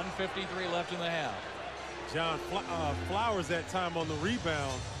 1:53 left in the half. John Flowers that time on the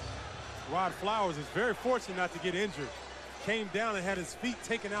rebound. Rod Flowers is very fortunate not to get injured. Came down and had his feet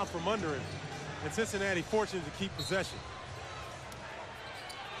taken out from under him. And Cincinnati fortunate to keep possession.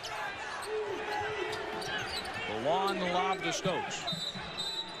 The long lob to Stokes.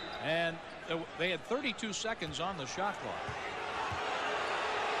 And they had 32 seconds on the shot clock.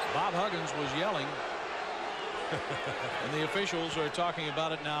 Bob Huggins was yelling. And the officials are talking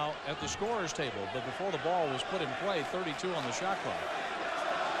about it now at the scorer's table. But before the ball was put in play, 32 on the shot clock.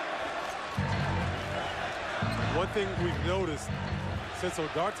 One thing we've noticed since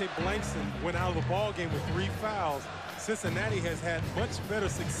Odarte Blankson went out of the ball game with 3 fouls, Cincinnati has had much better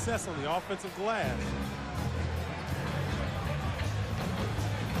success on the offensive glass.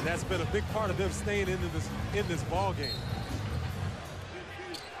 And that's been a big part of them staying in this ball game.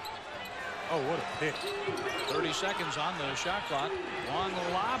 Oh, what a pick. 30 seconds on the shot clock. Long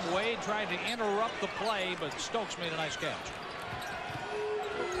lob. Wade tried to interrupt the play, but Stokes made a nice catch.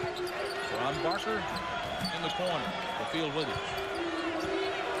 Ron Barker in the corner. The field with it.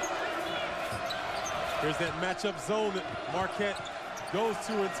 Here's that matchup zone that Marquette goes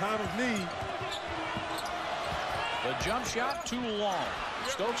to in time of need. The jump shot too long.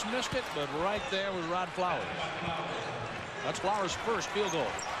 Stokes missed it, but right there was Rod Flowers. That's Flowers' first field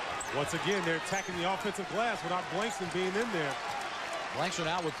goal. Once again, they're attacking the offensive glass without Blankson being in there. Blankson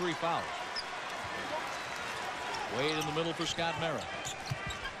out with 3 fouls. Wade in the middle for Scott Merritt.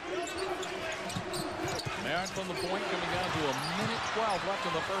 Merritt from the point coming down to 1:12 left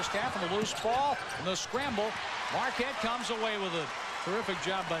in the first half, and the loose ball and the scramble. Marquette comes away with a terrific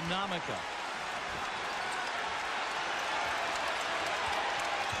job by Namaka.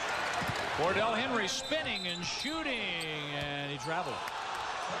 Cordell Henry spinning and shooting, and he traveled.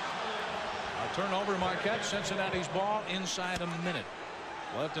 A turnover, Marquette. Cincinnati's ball inside a minute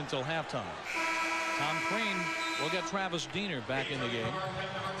left until halftime. Tom Crean will get Travis Diener back in the game.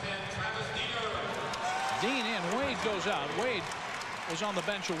 Dean in. Wade goes out. Wade was on the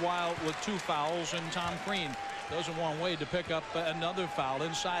bench a while with 2 fouls, and Tom Crean doesn't want Wade to pick up another foul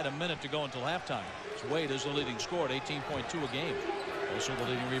inside a minute to go until halftime. So Wade is the leading scorer at 18.2 a game. Also the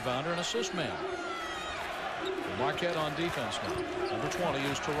leading rebounder and assist man. Marquette on defense now. Number 20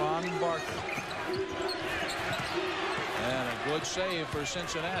 is Teron Barker. And a good save for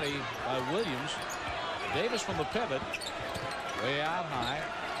Cincinnati by Williams. Davis from the pivot. Way out high.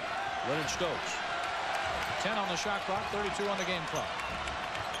 Leonard Stokes. 10 on the shot clock, 32 on the game clock.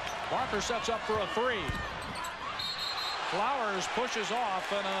 Barker sets up for a 3. Flowers pushes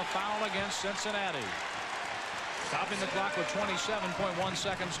off, and a foul against Cincinnati. Stopping the clock with 27.1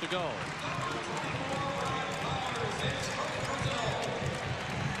 seconds to go.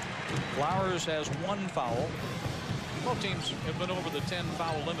 Flowers has 1 foul. Both teams have been over the 10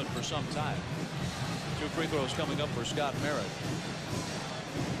 foul limit for some time. 2 free throws coming up for Scott Merritt.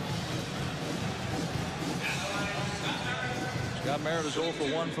 Scott Merritt is 0 for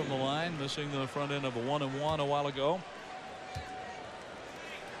 1 from the line, missing the front end of a 1-and-1 a while ago.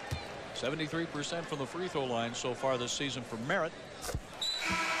 73% from the free throw line so far this season for Merritt.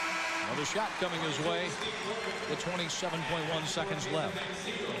 Another shot coming his way with 27.1 seconds left.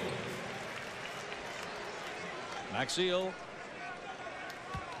 Maxiel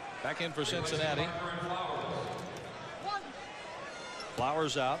back in for Cincinnati.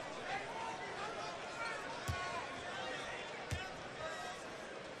 Flowers out.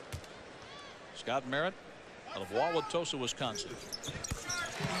 Scott Merritt out of Wauwatosa, Wisconsin.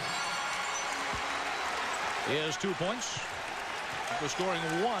 He has 2 points after scoring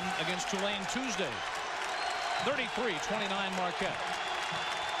 1 against Tulane Tuesday. 33-29 Marquette.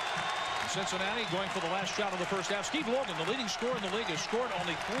 Cincinnati going for the last shot of the first half. Steve Logan, the leading scorer in the league, has scored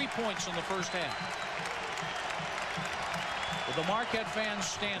only 3 points in the first half. With the Marquette fans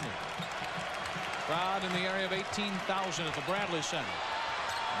standing. Crowd in the area of 18,000 at the Bradley Center.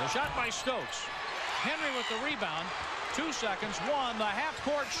 The shot by Stokes. Henry with the rebound. 2 seconds. 1. The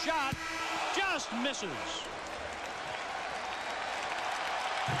half-court shot just misses.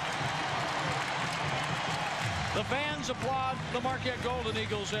 The fans applaud the Marquette Golden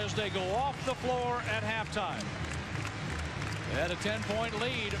Eagles as they go off the floor at halftime. They had a 10-point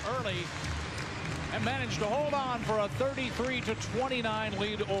lead early and managed to hold on for a 33-29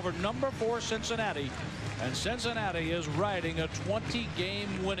 lead over number 4 Cincinnati. And Cincinnati is riding a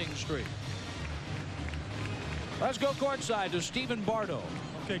 20-game winning streak. Let's go courtside to Stephen Bardo.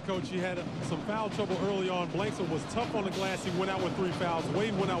 Okay, Coach, he had some foul trouble early on. Blankson was tough on the glass. He went out with 3 fouls.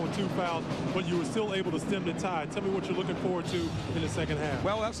 Wade went out with 2 fouls, but you were still able to stem the tide. Tell me what you're looking forward to in the second half.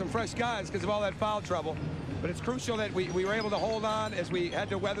 Well, we'll have some fresh guys because of all that foul trouble, but it's crucial that we were able to hold on as we had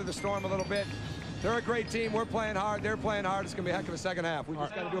to weather the storm a little bit. They're a great team. We're playing hard. They're playing hard. It's going to be a heck of a second half. We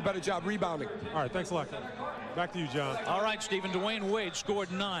just got to do a better job rebounding. All right, thanks a lot. Back to you, John. All right, Stephen. Dwayne Wade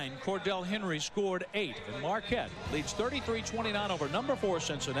scored 9. Cordell Henry scored 8. And Marquette leads 33-29 over number 4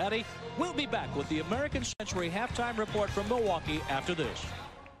 Cincinnati. We'll be back with the American Century halftime report from Milwaukee after this.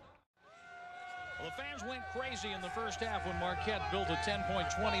 Well, the fans went crazy in the first half when Marquette built a 10-point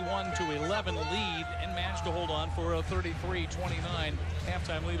 21-11 lead and managed to hold on for a 33-29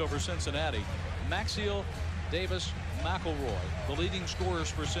 halftime lead over Cincinnati. Maxiel, Davis, McElroy, the leading scorers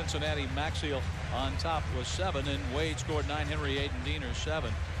for Cincinnati. Maxiel on top was 7, and Wade scored 9. Henry, 8, and Diener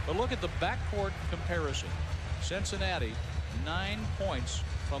 7. But look at the backcourt comparison. Cincinnati, 9 points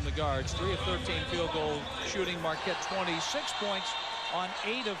from the guards, 3 of 13 field goal shooting. Marquette 26 points on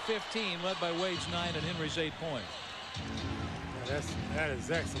 8 of 15, led by Wade's 9 and Henry's 8 points. That is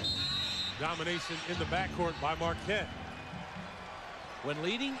excellent. Domination in the backcourt by Marquette. When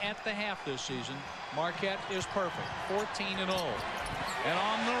leading at the half this season, Marquette is perfect, 14-0. And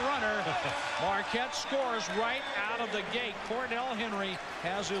on the runner, Marquette scores right out of the gate. Cordell Henry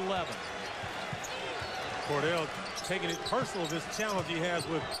has 11. Cordell taking it personal, this challenge he has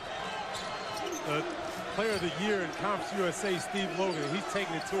with Player of the Year in Conference USA, Steve Logan. He's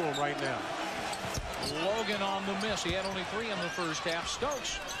taking it to him right now. Logan on the miss. He had only 3 in the first half.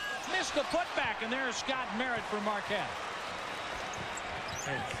 Stokes missed the putback, and there's Scott Merritt for Marquette.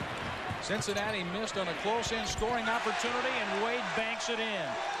 Cincinnati missed on a close-in scoring opportunity, and Wade banks it in.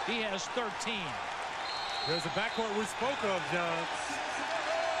 He has 13. There's a backcourt we spoke of, John.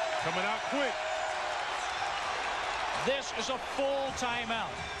 Coming out quick. This is a full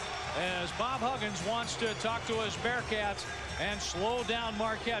timeout, as Bob Huggins wants to talk to his Bearcats and slow down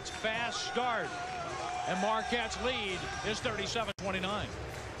Marquette's fast start. And Marquette's lead is 37-29.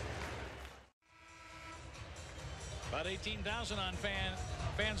 About 18,000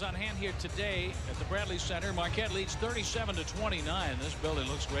 fans on hand here today at the Bradley Center. Marquette leads 37-29. This building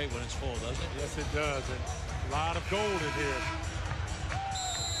looks great when it's full, doesn't it? Yes, it does. And a lot of gold in here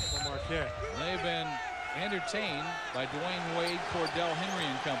for Marquette. They've been entertained by Dwayne Wade, Cordell Henry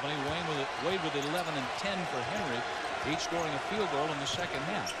and company. Wade with 11 and 10 for Henry, each scoring a field goal in the second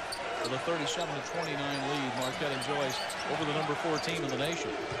half. With a 37-29 lead, Marquette enjoys over the number 4 team in the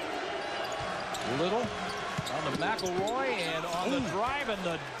nation. Little on the McElroy, and on the drive and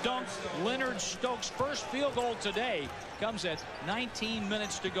the dunk. Leonard Stokes' first field goal today comes at 19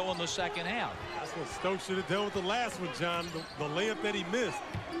 minutes to go in the second half. That's what Stokes should have done with the last one, John. The layup that he missed.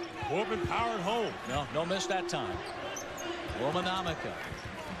 Corbin powered home. No miss that time. Romanamica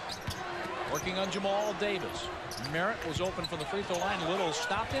working on Jamal Davis. Merritt was open from the free throw line. Little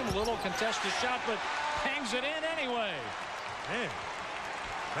stopped him. Little contested shot, but hangs it in anyway. Man,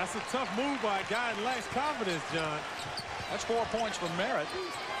 that's a tough move by a guy that lacks confidence, John. That's 4 points for Merritt.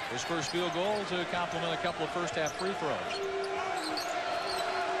 His first field goal to complement a couple of first half free throws.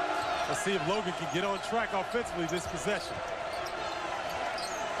 Let's see if Logan can get on track offensively this possession.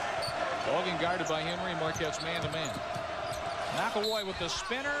 Logan guarded by Henry. Marquette's man-to-man. McElroy with the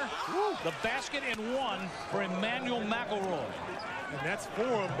spinner. The basket and 1 for Emmanuel McElroy. And that's for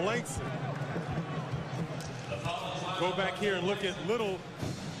him, Blankson. Go back here and look at Little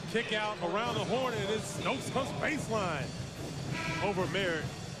kick out around the horn, and then Stokes comes baseline over Merritt.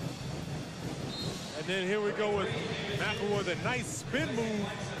 And then here we go with McElroy with a nice spin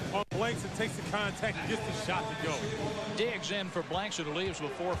move on Blankson, takes the contact and gets the shot to go. Diggs in for Blankson, who leaves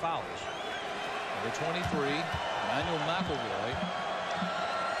with 4 fouls. Number 23, Manuel McElroy.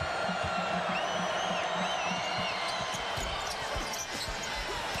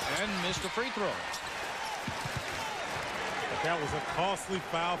 And missed a free throw. That was a costly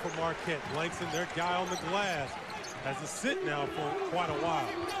foul for Marquette. Blankson, their guy on the glass, has to sit now for quite a while.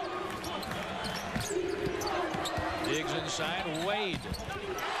 Diggs inside. Wade.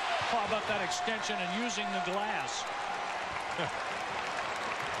 How about that extension and using the glass?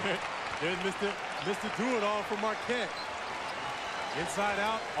 There's Mr. Do-It-All for Marquette. Inside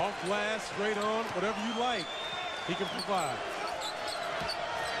out, off glass, straight on, whatever you like, he can provide.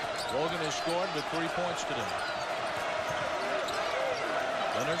 Logan has scored with 3 points today.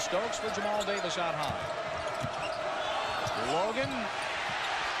 Leonard Stokes for Jamal Davis out high. Logan,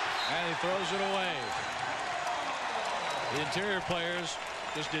 and he throws it away. The interior players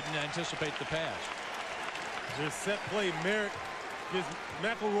just didn't anticipate the pass. There's set play. Merritt gives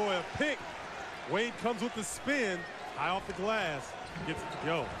McElroy a pick. Wade comes with the spin, high off the glass, gets it to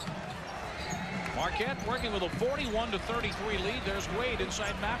go. Marquette working with a 41-33 lead. There's Wade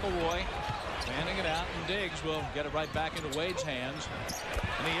inside McElroy. Fanning it out, and Diggs will get it right back into Wade's hands.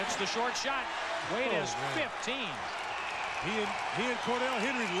 And he hits the short shot. Wade has 15. He and Cordell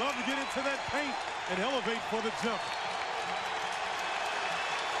Henry love to get into that paint and elevate for the jump.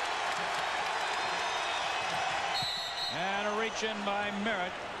 And a reach in by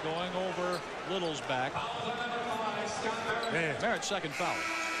Merritt, going over Little's back. Man. Merritt's second foul.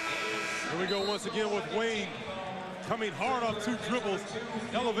 Here we go once again with Wade coming hard off 2 dribbles,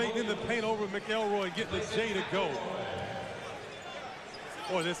 elevating in the paint over McElroy and getting the J to go.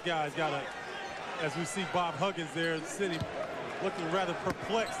 Boy, this guy's got a, as we see Bob Huggins there sitting, looking rather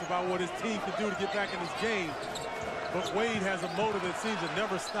perplexed about what his team can do to get back in this game. But Wade has a motor that seems to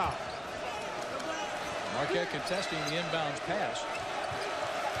never stop. Marquette contesting the inbounds pass.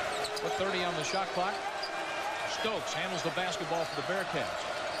 With 30 on the shot clock. Stokes handles the basketball for the Bearcats.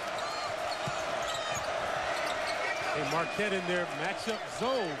 Hey, Marquette in their matchup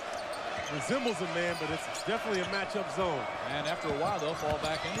zone resembles a man, but it's definitely a matchup zone. And after a while, they'll fall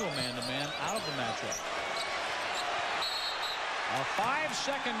back into a man-to-man out of the matchup. A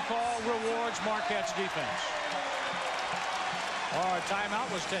 5-second call rewards Marquette's defense. A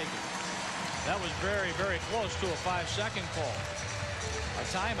timeout was taken. That was very, very close to a 5-second call. A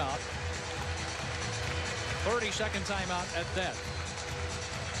timeout. 30-second timeout at that.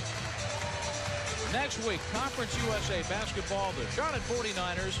 Next week, Conference USA basketball, the Charlotte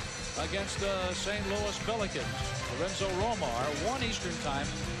 49ers against the St. Louis Pelicans. Lorenzo Romar, 1 Eastern time,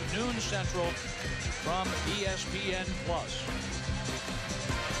 noon Central from ESPN+.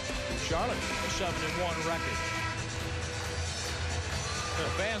 Charlotte, a 7-1 record. The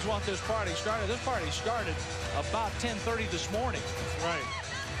fans want this party started. This party started about 10:30 this morning. That's right.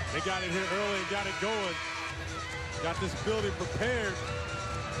 They got it here early and got it going. Got this building prepared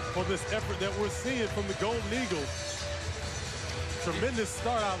for this effort that we're seeing from the Golden Eagles. Tremendous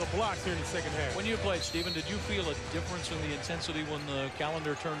start out of the blocks here in the second half. When you played, Stephen, did you feel a difference in the intensity when the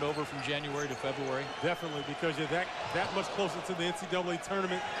calendar turned over from January to February? Definitely, because you're that much closer to the NCAA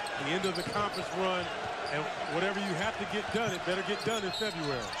tournament, the end of the conference run, and whatever you have to get done, it better get done in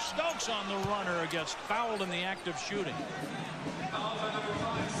February. Stokes on the runner gets fouled in the act of shooting.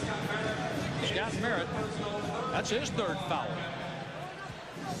 Scott Merritt, that's his 3rd foul.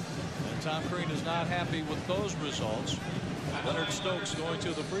 And Tom Crean is not happy with those results. Leonard Stokes going to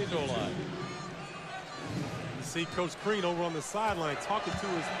the free throw line. You see Coach Crean over on the sideline talking to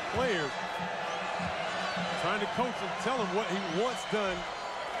his players, trying to coach them, tell them what he wants done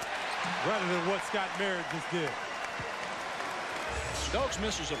rather than what Scott Merritt just did. Stokes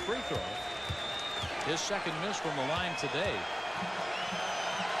misses a free throw. His second miss from the line today.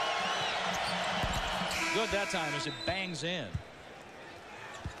 Good that time as it bangs in.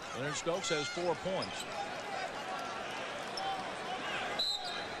 Leonard Stokes has 4 points.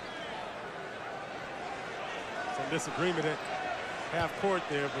 Some disagreement at half court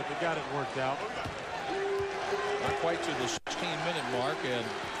there, but they got it worked out. Not quite to the 16-minute mark, and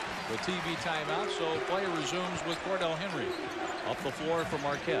the TV timeout, so play resumes with Cordell Henry up the floor for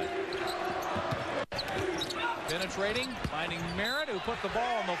Marquette. Penetrating, finding Merritt, who put the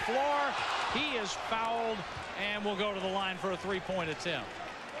ball on the floor. He is fouled and will go to the line for a 3-point attempt.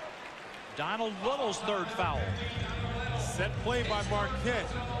 Donald Little's 3rd foul. Set play by Marquette.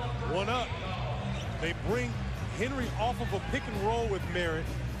 One up. They bring Henry off of a pick and roll with Merritt.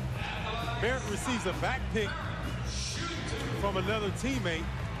 Merritt receives a back pick from another teammate,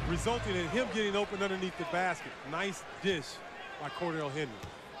 resulting in him getting open underneath the basket. Nice dish by Cordell Henry.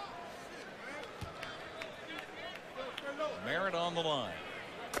 Merritt on the line.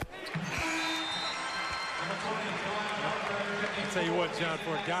 I'll tell you what, John,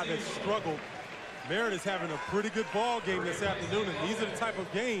 for a guy that struggled, Merritt is having a pretty good ball game this afternoon, and these are the type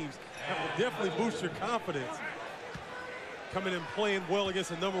of games that will definitely boost your confidence. Coming and playing well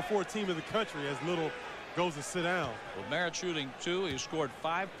against a number 4 team in the country as Little goes to sit down. With Merritt shooting 2, he scored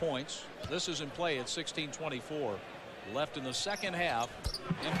 5 points. This is in play at 16:24 left in the second half.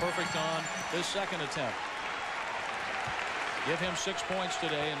 Imperfect on his second attempt. Give him 6 points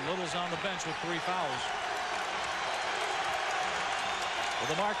today, and Little's on the bench with 3 fouls. With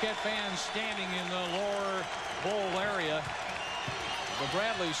the Marquette fans standing in the lower bowl area, the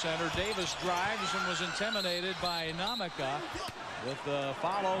Bradley Center, Davis drives and was intimidated by Namaka with a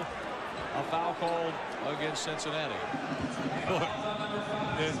foul called against Cincinnati.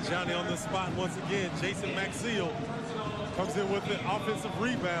 There's Johnny on the spot once again. Jason Maxiel comes in with the offensive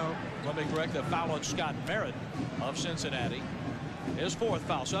rebound. Let me correct, the foul on Scott Merritt of Cincinnati. His 4th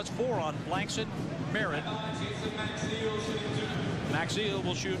foul. So that's 4 on Blankson, Merritt. Maxiel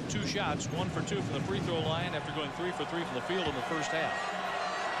will shoot 2 shots, 1 for 2 from the free throw line after going 3 for 3 from the field in the first half.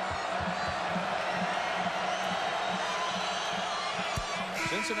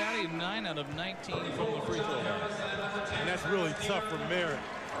 Cincinnati 9 out of 19 from the free throw line. And that's really tough for Merritt,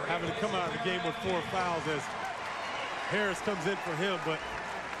 having to come out of the game with 4 fouls as Harris comes in for him, but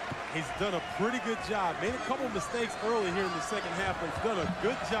he's done a pretty good job. Made a couple mistakes early here in the second half, but he's done a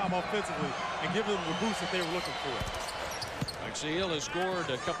good job offensively and giving them the boost that they were looking for. Maxiel has scored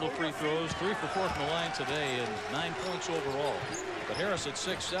a couple of free throws, 3 for 4 from the line today, and 9 points overall. But Harris at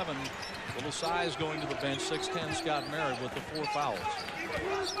 6'7", little size going to the bench. 6'10", Scott Merritt with the 4 fouls.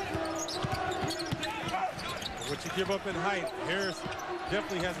 What you give up in height, Harris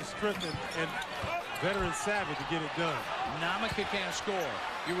definitely has the strength and veteran savvy to get it done. Namaka can't score.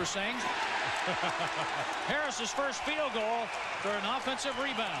 You were saying? Harris's first field goal for an offensive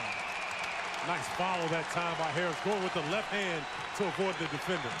rebound. Nice follow that time by Harris, going with the left hand to avoid the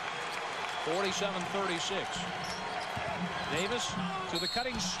defender. 47-36. Davis to the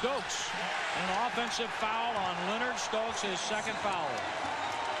cutting Stokes. An offensive foul on Leonard Stokes, his 2nd foul.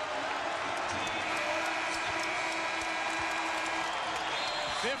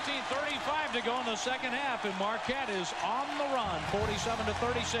 .35 to go in the second half, and Marquette is on the run.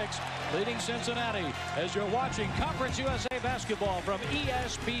 47-36, leading Cincinnati as you're watching Conference USA basketball from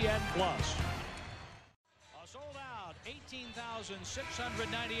ESPN+. Sold out,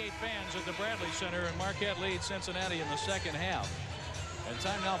 18,698 fans at the Bradley Center, and Marquette leads Cincinnati in the second half. And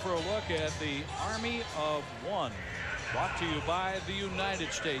time now for a look at the Army of One, brought to you by the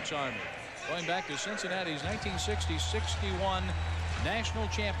United States Army. Going back to Cincinnati's 1960-61 national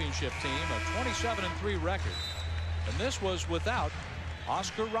championship team, a 27-3 record. And this was without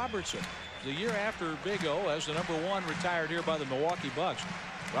Oscar Robertson. The year after Big O, as the number 1, retired here by the Milwaukee Bucks.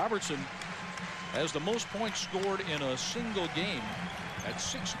 Robertson has the most points scored in a single game at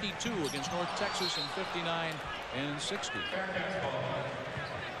 62 against North Texas in 59 and 60.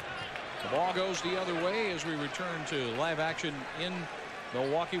 The ball goes the other way as we return to live action in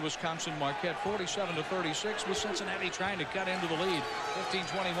Milwaukee, Wisconsin. Marquette 47-36 with Cincinnati trying to cut into the lead.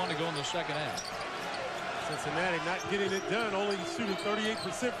 15:21 to go in the second half. Cincinnati not getting it done, only shooting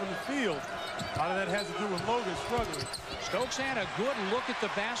 38% from the field. A lot of that has to do with Logan struggling. Stokes had a good look at the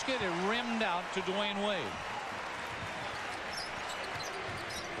basket and rimmed out to Dwayne Wade.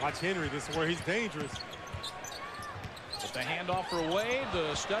 Watch Henry, this is where he's dangerous. With the handoff for Wade,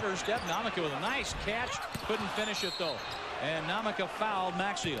 the stutter step. Namaka with a nice catch. Couldn't finish it though. And Namaka fouled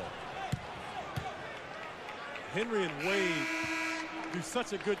Maxiel. Henry and Wade do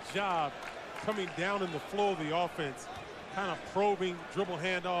such a good job coming down in the flow of the offense, kind of probing, dribble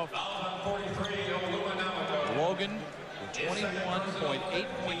handoff. Logan, with 21.8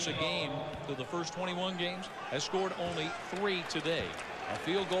 points a game through the first 21 games, has scored only 3 today. A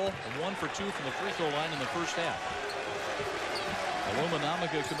field goal and 1 for 2 from the free throw line in the first half.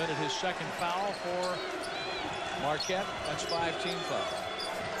 Namaka committed his 2nd foul for Marquette. That's 5 team fouls.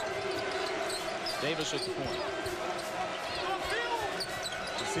 Davis at the point.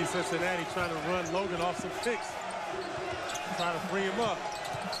 You see Cincinnati trying to run Logan off some picks. Trying to free him up.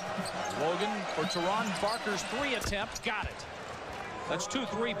 Logan for Teron Barker's 3 attempt. Got it. That's 2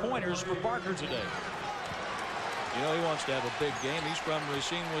 3-pointers for Barker today. You know he wants to have a big game. He's from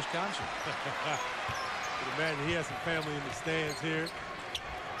Racine, Wisconsin. Imagine he has some family in the stands here.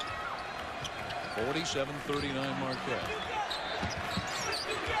 47-39 Marquette.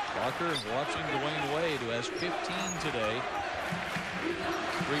 Barker watching Dwayne Wade, who has 15 today.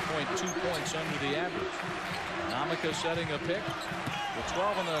 3.2 points under the average. Namaka setting a pick with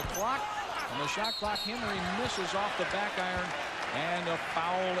 12 on the clock. On the shot clock, Henry misses off the back iron, and a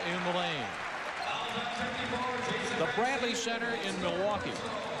foul in the lane. The Bradley Center in Milwaukee.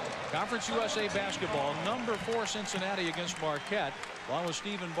 Conference USA basketball, number 4 Cincinnati against Marquette. Along with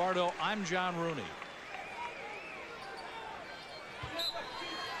Stephen Bardo, I'm John Rooney.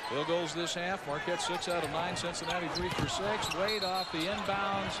 Field goals this half. Marquette 6 out of 9. Cincinnati 3 for 6. Wade off the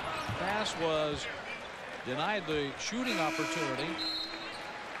inbounds. Pass was denied the shooting opportunity.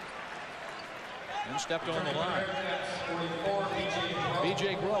 And stepped on the line.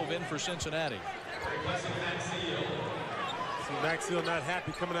 B.J. Grove in for Cincinnati. See Maxill not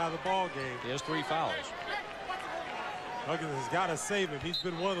happy coming out of the ball game. He has 3 fouls. Huggins has got to save him. He's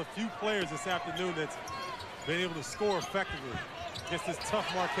been one of the few players this afternoon that's been able to score effectively against this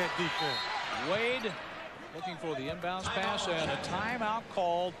tough Marquette defense. Wade looking for the inbounds pass, and a timeout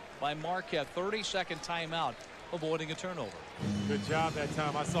called by Marquette. 30-second timeout, avoiding a turnover. Good job that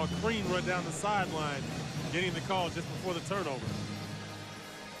time. I saw Green run down the sideline, getting the call just before the turnover.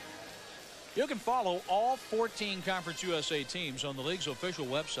 You can follow all 14 Conference USA teams on the league's official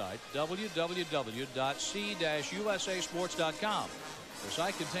website, www.c-usasports.com. The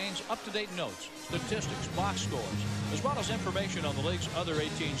site contains up-to-date notes, statistics, box scores, as well as information on the league's other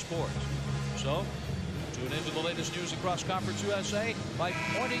 18 sports. So, tune into the latest news across Conference USA by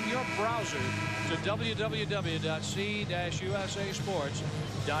pointing your browser to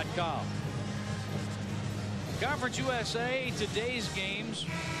www.c-usasports.com. Conference USA, today's games.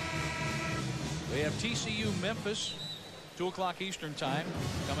 We have TCU Memphis, 2 o'clock Eastern time,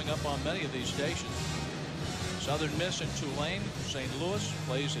 coming up on many of these stations. Southern Miss and Tulane. St. Louis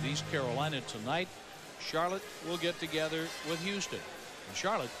plays at East Carolina tonight. Charlotte will get together with Houston. And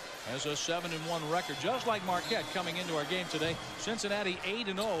Charlotte has a 7-1 record, just like Marquette coming into our game today. Cincinnati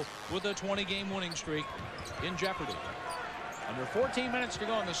 8-0 with a 20-game winning streak in jeopardy. Under 14 minutes to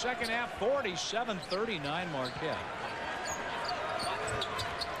go in the second half. 47-39 Marquette.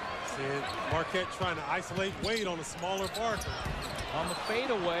 Marquette trying to isolate Wade on a smaller Barker. On the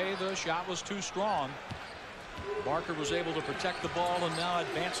fadeaway, the shot was too strong. Barker was able to protect the ball and now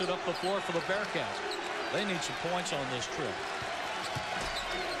advance it up the floor for the Bearcats. They need some points on this trip.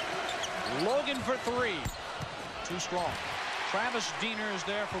 Logan for 3. Too strong. Travis Diener is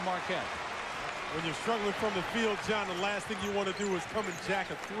there for Marquette. When you're struggling from the field, John, the last thing you want to do is come and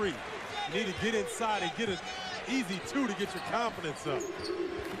jack a 3. You need to get inside and get an easy 2 to get your confidence up.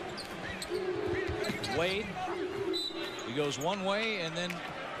 Wade, he goes one way and then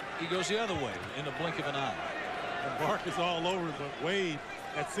he goes the other way in the blink of an eye. And Barker's all over, but Wade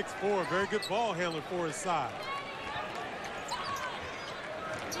at 6'4", very good ball handler for his side.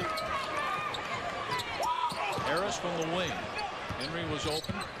 Harris from the wing. Henry was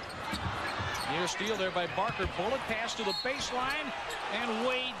open. Near steal there by Barker. Bullet pass to the baseline, and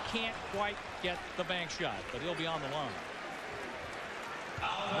Wade can't quite get the bank shot, but he'll be on the line.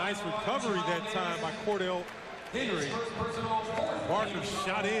 Nice recovery that time by Cordell Henry. Barker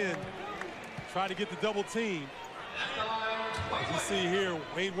shot in, tried to get the double team. As you see here,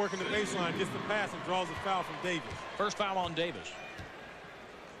 Wade working the baseline, gets the pass and draws a foul from Davis. First foul on Davis.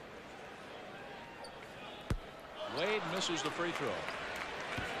 Wade misses the free throw.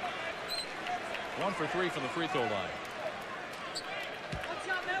 1 for 3 from the free throw line.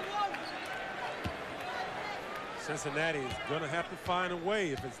 Cincinnati is going to have to find a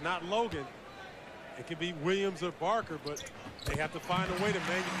way. If it's not Logan, it can be Williams or Barker, but they have to find a way to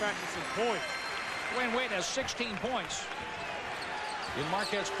manufacture some points. Dwayne Wade has 16 points in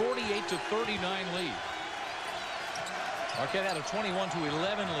Marquette's 48-39 lead. Marquette had a 21-11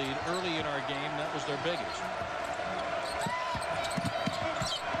 lead early in our game. That was their biggest.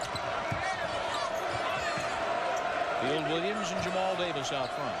 Field Williams and Jamal Davis out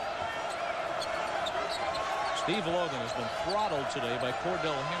front. Steve Logan has been throttled today by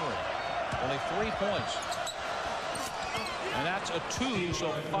Cordell Henry. Only 3 points. And that's a 2, so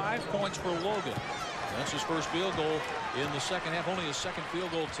 5 points for Logan. That's his first field goal in the second half. Only his second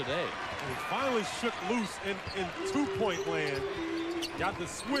field goal today. He finally shook loose in two-point land. Got the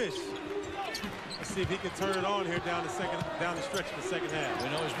swish. Let's see if he can turn it on here down the stretch of the second half. We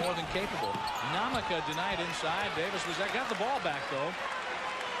know he's more than capable. Namaka denied inside. Davis was got the ball back though.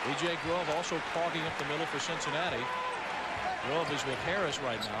 B.J. Grove also clogging up the middle for Cincinnati. Grove is with Harris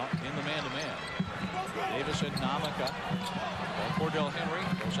right now in the man-to-man. Davis and Namaka. Cordell Henry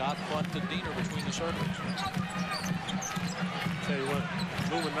goes out front to Diener between the circles. Tell you what,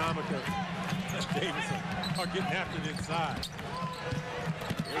 moving Namaka and Davis are getting after it inside.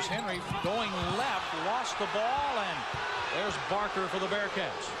 Here's Henry going left, lost the ball, and there's Barker for the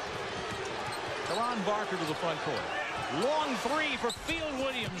Bearcats. Teron Barker to the front court. Long three for Field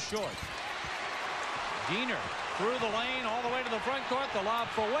Williams, short. Diener through the lane all the way to the front court. The lob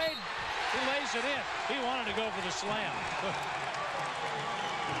for Wade. He lays it in. He wanted to go for the slam.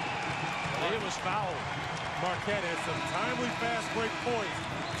 It was fouled. Marquette had some timely fast break points.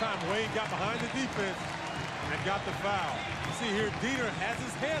 Time Wade got behind the defense and got the foul. You see here, Diener has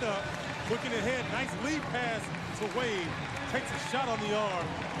his head up, looking ahead. Nice lead pass to Wade. Takes a shot on the arm,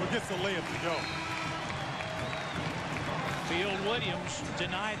 but gets the layup to go. Field Williams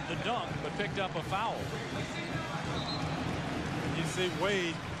denied the dunk, but picked up a foul. You see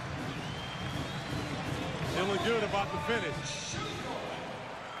Wade feeling good about the finish.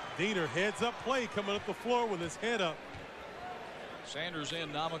 Diener heads up play coming up the floor with his head up. Sanders in,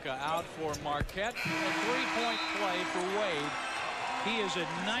 Namaka out for Marquette. A three-point play for Wade. He is at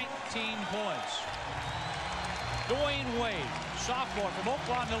 19 points. Dwayne Wade, sophomore from Oak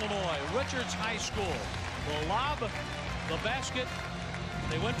Lawn, Illinois, Richards High School. The lob, the basket.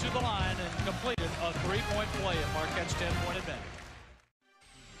 They went to the line and completed a three-point play at Marquette's 10-point advantage.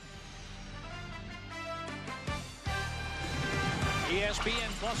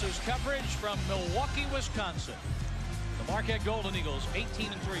 ESPN Plus's coverage from Milwaukee, Wisconsin. The Marquette Golden Eagles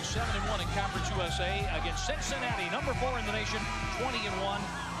 18-3, 7-1 in Conference USA against Cincinnati, number 4 in the nation, 20-1,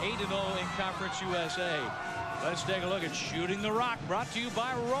 8-0 in Conference USA. Let's take a look at Shooting the Rock, brought to you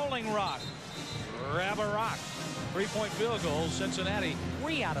by Rolling Rock. Grab a rock. Three-point field goals, Cincinnati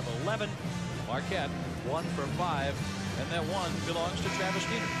 3 out of 11. Marquette 1 for 5, and that one belongs to Travis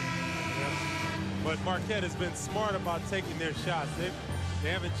Diener. Yeah. But Marquette has been smart about taking their shots. They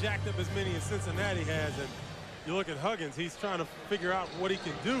haven't jacked up as many as Cincinnati has. And you look at Huggins, he's trying to figure out what he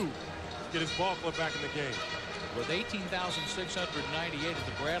can do to get his ball club back in the game. With 18,698 at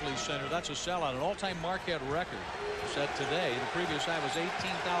the Bradley Center, that's a sellout, an all-time Marquette record set today. The previous high was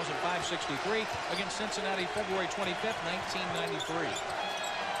 18,563 against Cincinnati February 25th, 1993.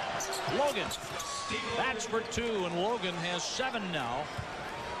 Logan, that's for 2, and Logan has 7 now.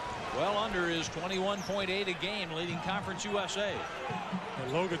 Well under his 21.8 a game, leading Conference USA.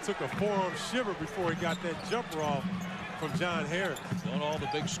 And Logan took a forearm shiver before he got that jumper off from John Harris. Don't all the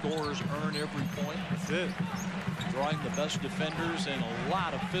big scorers earn every point? That's it. Drawing the best defenders and a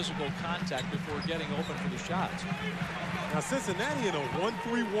lot of physical contact before getting open for the shots. Now Cincinnati in a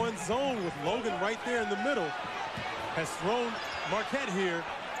 1-3-1 zone with Logan right there in the middle has thrown Marquette here.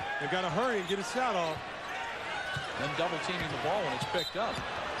 They've got to hurry and get a shot off. Then double teaming the ball when it's picked up.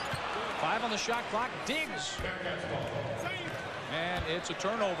 5 on the shot clock. Diggs. And it's a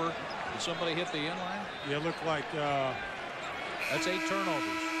turnover. Did somebody hit the inline? Yeah, it looked like that's 8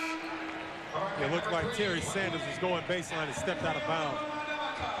 turnovers. It looked like Terry Sanders was going baseline and stepped out of bounds.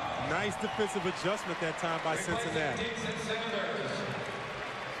 Nice defensive adjustment that time by Cincinnati.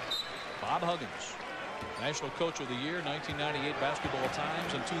 Bob Huggins, National Coach of the Year, 1998 Basketball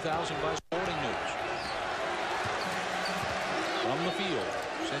Times and 2000 by Sporting News. From the field,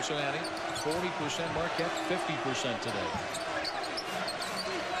 Cincinnati 40%, Marquette 50% today.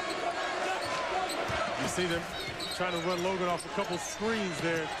 You see them trying to run Logan off a couple screens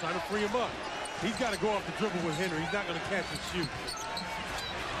there, trying to free him up. He's got to go off the dribble with Henry. He's not going to catch and shoot.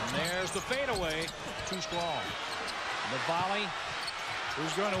 And there's the fadeaway. Too strong. The volley.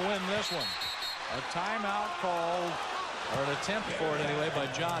 Who's going to win this one? A timeout called, or an attempt for it anyway, by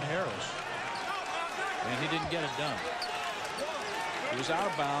John Harris. And he didn't get it done. It was out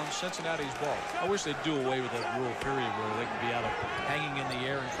of bounds, Cincinnati's ball. I wish they'd do away with that rule period where they could be out of hanging in the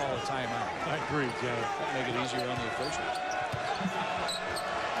air and call a timeout. I agree, Jay. That'd make it easier on the officials.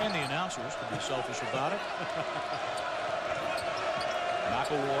 And the announcers could be selfish about it.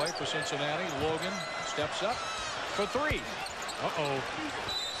 McElroy for Cincinnati. Logan steps up for 3. Uh-oh.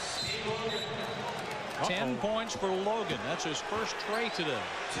 10 points for Logan. That's his first tray today.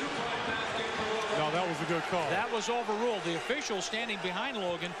 No, that was a good call. That was overruled. The official standing behind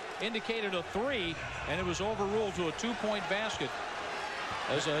Logan indicated a 3, and it was overruled to a 2-point basket.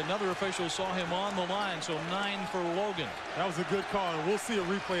 As another official saw him on the line, so 9 for Logan. That was a good call, and we'll see a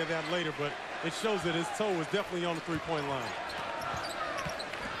replay of that later, but it shows that his toe was definitely on the 3-point line.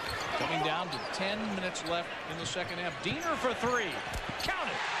 Coming down to 10 minutes left in the second half. Diener for 3. Count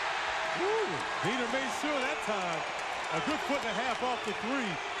it. Woo. Diener made sure that time. A good 1.5 off the 3.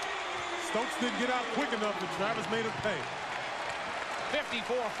 Stokes didn't get out quick enough, but Travis made him pay.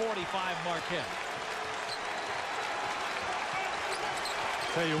 54-45 Marquette.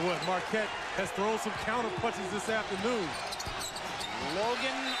 Tell you what, Marquette has thrown some counter punches this afternoon.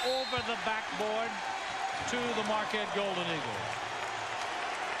 Logan over the backboard to the Marquette Golden Eagles.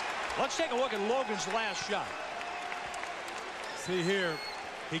 Let's take a look at Logan's last shot. See here,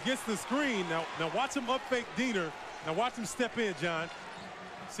 he gets the screen. Now watch him up fake Diener. Now watch him step in, John.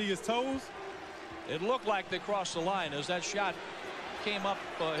 See his toes? It looked like they crossed the line as that shot came up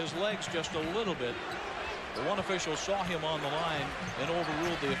his legs just a little bit. The one official saw him on the line and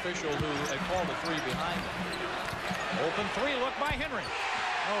overruled the official who had called a three behind him. Open three look by Henry.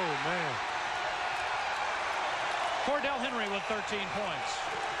 Oh, man. Cordell Henry with 13 points.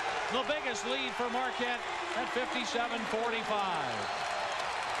 The biggest lead for Marquette at 57-45.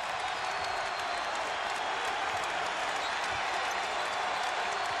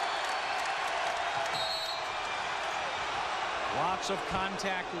 Lots of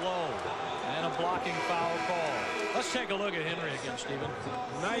contact low and a blocking foul call. Let's take a look at Henry again, Stephen.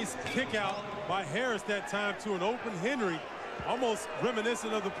 Nice kick out by Harris that time to an open Henry. Almost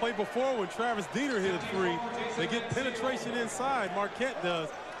reminiscent of the play before when Travis Diener hit a three. They get penetration inside. Marquette does.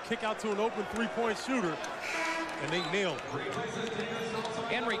 Kick out to an open three-point shooter, and they nailed it.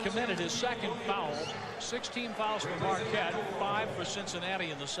 Henry committed his second foul. 16 fouls for Marquette, 5 for Cincinnati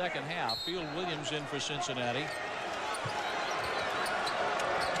in the second half. Field Williams in for Cincinnati.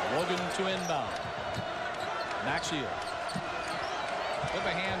 Logan to inbound. Maxiel. Give a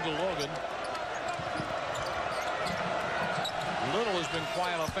hand to Logan. Little has been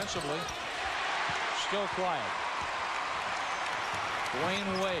quiet offensively. Still quiet.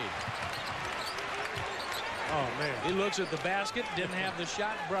 Dwayne Wade. Oh, man. He looks at the basket, didn't have the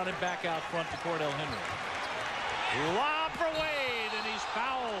shot, brought it back out front to Cordell Henry. Lob for Wade, and he's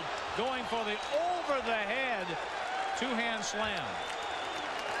fouled. Going for the over-the-head two-hand slam.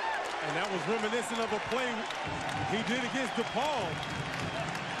 And that was reminiscent of a play he did against DePaul.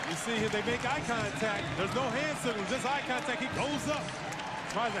 You see here, they make eye contact. There's no hand signal, just eye contact. He goes up,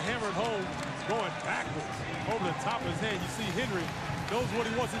 tries to hammer it home, going backwards over the top of his head. You see Henry knows what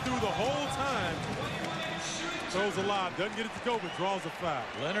he wants to do the whole time. Throws a lob, doesn't get it to go, but draws a foul.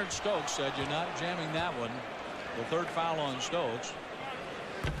 Leonard Stokes said you're not jamming that one. The third foul on Stokes.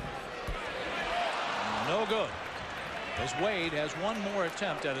 No good. As Wade has one more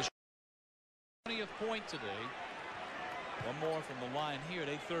attempt at his 20th point today. One more from the line here at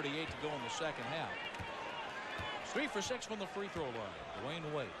 8:38 to go in the second half. 3 for 6 from the free throw line. Dwayne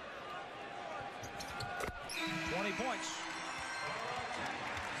Wade. 20 points.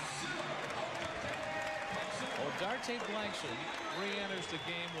 Darte Blankson re-enters the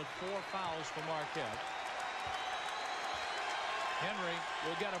game with 4 fouls for Marquette. Henry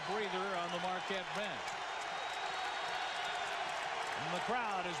will get a breather on the Marquette bench. And the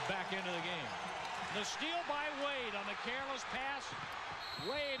crowd is back into the game. The steal by Wade on the careless pass.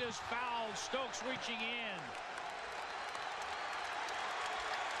 Wade is fouled. Stokes reaching in.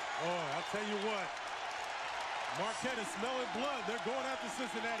 Oh, I'll tell you what. Marquette is smelling blood. They're going after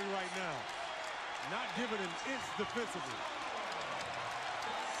Cincinnati right now. Not giving an inch defensively.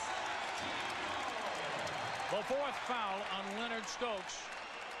 The 4th foul on Leonard Stokes.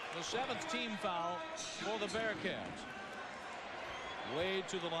 The 7th team foul for the Bearcats. Wade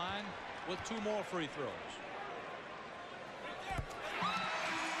to the line with 2 more free throws.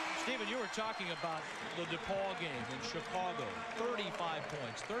 Stephen, you were talking about the DePaul game in Chicago. 35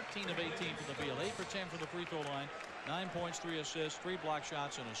 points, 13 of 18 from the field, 8 for 10 from the free throw line, 9 points, 3 assists, 3 block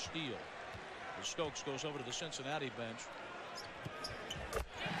shots, and a steal. As Stokes goes over to the Cincinnati bench.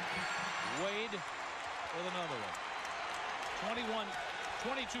 Wade with another one.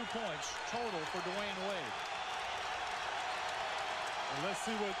 22 points total for Dwayne Wade. And let's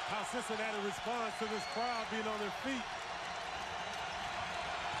see how Cincinnati responds to this crowd being on their feet.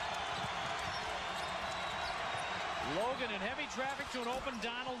 Logan in heavy traffic to an open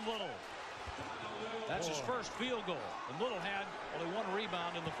Donald Little. That's his first field goal. And Little had only 1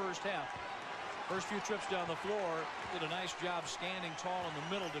 rebound in the first half. First few trips down the floor, did a nice job standing tall in the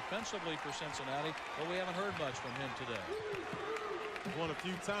middle defensively for Cincinnati, but we haven't heard much from him today. Won a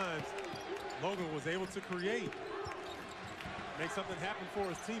few times. Logan was able to create. Make something happen for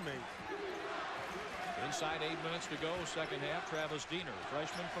his teammates. Inside 8 minutes to go, second half. Travis Diener,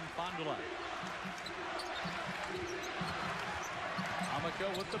 freshman from Fond du Lac. Amico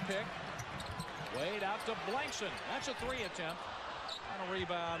with the pick. Wade out to Blankson. That's a 3 attempt. And a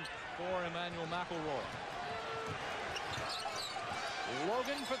rebound for Emmanuel McElroy.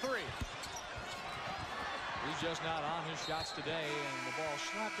 Logan for 3. He's just not on his shots today, and the ball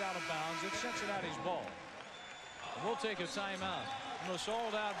snapped out of bounds. It's Cincinnati's ball. And we'll take a timeout. from the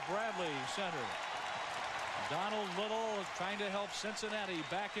sold-out Bradley Center. Donald Little trying to help Cincinnati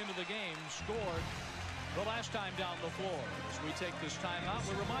back into the game. Scored the last time down the floor. As we take this timeout,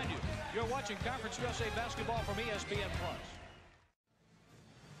 we remind you, you're watching Conference USA basketball from ESPN+.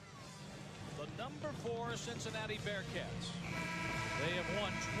 The number 4 Cincinnati Bearcats. They have won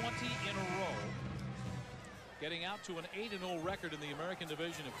 20 in a row, getting out to an 8-0 record in the American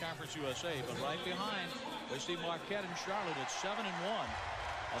Division of Conference USA. But right behind, they see Marquette and Charlotte at 7-1.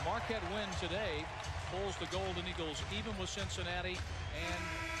 A Marquette win today pulls the Golden Eagles even with Cincinnati and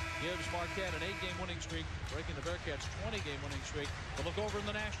gives Marquette an 8-game winning streak, breaking the Bearcats' 20-game winning streak. But look over in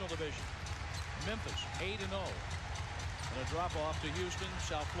the National Division. Memphis 8-0. And a drop-off to Houston,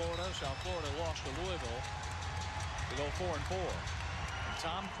 South Florida. South Florida lost to Louisville to go 4-4. And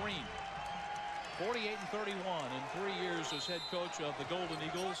Tom Crean, 48-31 in 3 years as head coach of the Golden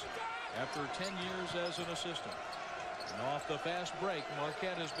Eagles after 10 years as an assistant. And off the fast break,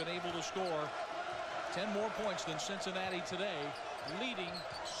 Marquette has been able to score 10 more points than Cincinnati today, leading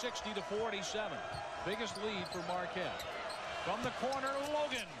 60-47. Biggest lead for Marquette. From the corner,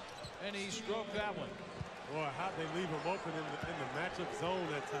 Logan, and he stroked that one. Boy, how'd they leave him open in the matchup zone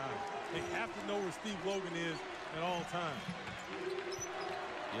that time? They have to know where Steve Logan is at all times.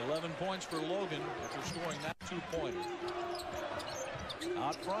 11 points for Logan after scoring that 2-pointer.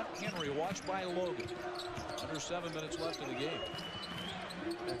 Out front, Henry watched by Logan. Under 7 minutes left in the game.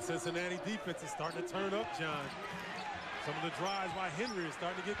 That Cincinnati defense is starting to turn up, John. Some of the drives by Henry are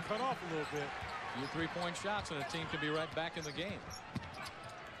starting to get cut off a little bit. A few three-point shots and a team can be right back in the game.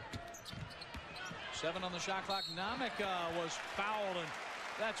 7 on the shot clock. Namika was fouled, and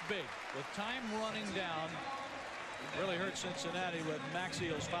that's big. With time running down, really hurt Cincinnati with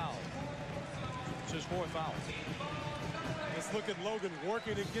Maxiel's foul. It's his 4th foul. Let's look at Logan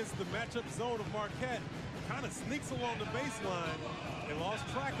working against the matchup zone of Marquette. Kind of sneaks along the baseline. They lost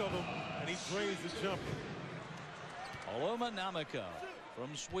track of him, and he drains the jumper. Aloma Namika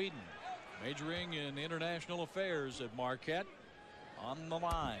from Sweden, majoring in international affairs at Marquette, on the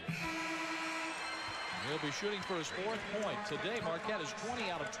line. He'll be shooting for his 4th point. Today, Marquette is 20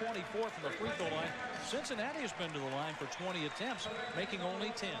 out of 24 from the free throw line. Cincinnati has been to the line for 20 attempts, making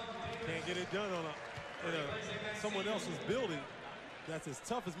only 10. Can't get it done on someone else's building. That's as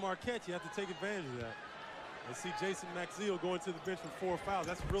tough as Marquette. You have to take advantage of that. Let's see Jason Maxiel going to the bench with 4 fouls.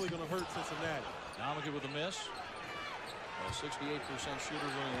 That's really going to hurt Cincinnati. Namika with a miss. A 68% shooter,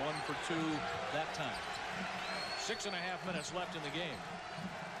 going 1 for 2 that time. 6.5 minutes left in the game.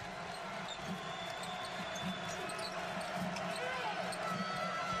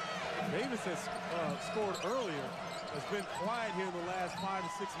 Davis has scored earlier. Has been quiet here in the last 5 to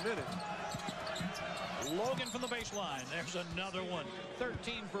 6 minutes. Logan from the baseline. There's another one.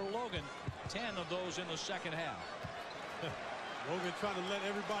 13 for Logan. 10 of those in the second half. Logan trying to let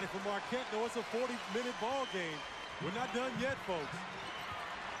everybody from Marquette know it's a 40-minute ball game. We're not done yet, folks.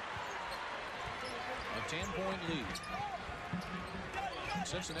 A 10-point lead.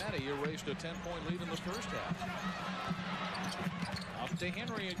 Cincinnati erased a 10-point lead in the first half. Up to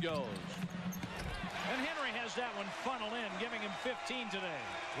Henry it goes. And Henry has that one funnel in, giving him 15 today.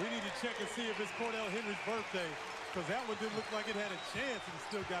 We need to check and see if it's Cordell Henry's birthday, because that one didn't look like it had a chance, and he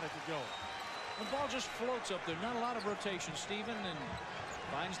still got it to go. The ball just floats up there. Not a lot of rotation, Steven, and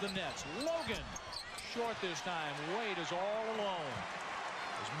finds the nets. Logan, short this time. Wade is all alone.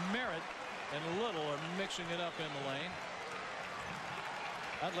 As Merritt and Little are mixing it up in the lane.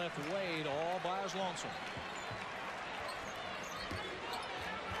 That left Wade all by his lonesome.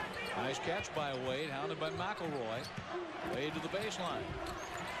 Nice catch by Wade, hounded by McElroy. Wade to the baseline.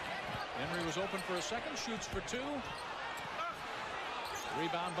 Henry was open for a second, shoots for 2.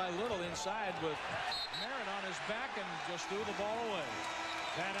 Rebound by Little inside with Merritt on his back and just threw the ball away.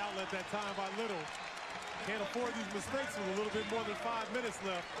 Bad outlet that time by Little. Can't afford these mistakes with a little bit more than 5 minutes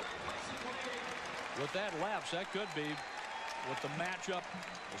left. With that lapse, that could be with the matchup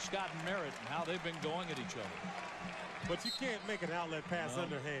of Scott and Merritt and how they've been going at each other. But you can't make an outlet pass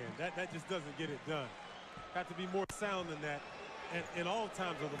underhand. That just doesn't get it done. Got to be more sound than that in all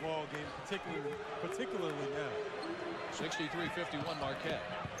times of the ball game, particularly now. 63-51 Marquette.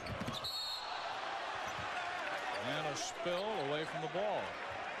 And a spill away from the ball.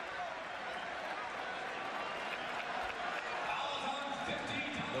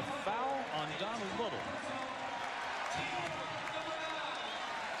 The foul on Donald Little.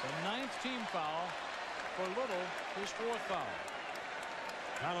 The 9th team foul for Little, his 4th foul.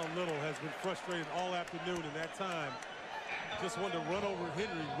 Donald Little has been frustrated all afternoon, and that time just wanted to run over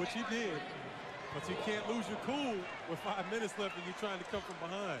Henry, which he did. But you can't lose your cool with 5 minutes left and you're trying to come from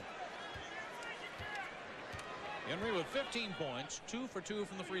behind. Henry with 15 points, 2 for 2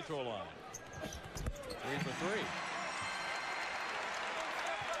 from the free throw line. 3 for 3.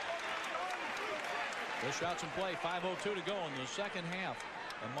 The shots in play. 5:02 to go in the second half.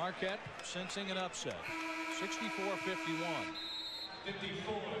 And Marquette sensing an upset. 64-51.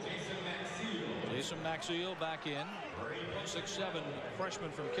 Jason Maxiel back in. 6'7"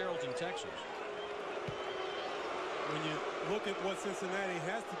 freshman from Carrollton, Texas. When you look at what Cincinnati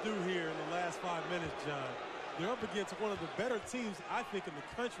has to do here in the last 5 minutes, John, they're up against one of the better teams, I think, in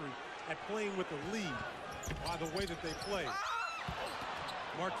the country at playing with the lead by the way that they play.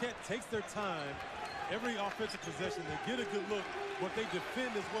 Marquette takes their time. Every offensive possession, they get a good look, but they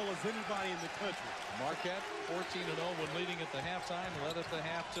defend as well as anybody in the country. Marquette 14-0 when leading at the halftime, led at the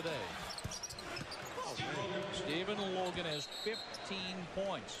half today. Stephen Logan has 15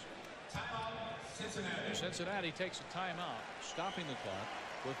 points. Cincinnati takes a timeout, stopping the clock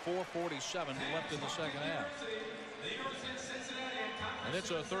with 4:47 left in the second half. And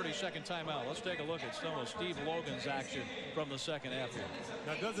it's a 30-second timeout. Let's take a look at some of Steve Logan's action from the second half here.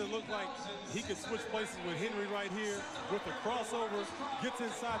 Now, does it look like he could switch places with Henry right here with the crossover, gets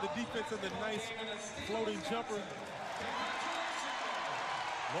inside the defense and the nice floating jumper.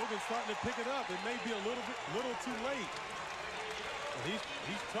 Logan's starting to pick it up. It may be a little too late. But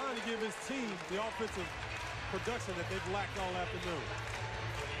he's trying to give his team the offensive production that they've lacked all afternoon.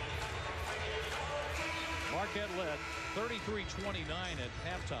 Marquette led 33-29 at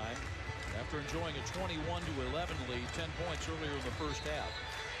halftime after enjoying a 21-11 lead, 10 points earlier in the first half.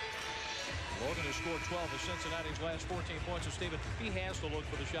 Logan has scored 12 of Cincinnati's last 14 points. So, Stephen, he has to look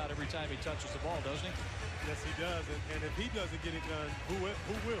for the shot every time he touches the ball, doesn't he? Yes, he does. And if he doesn't get it done, who will?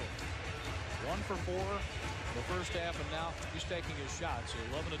 1 for 4 in the first half, and now he's taking his shots.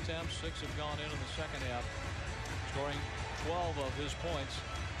 11 attempts, 6 have gone in the second half, scoring 12 of his points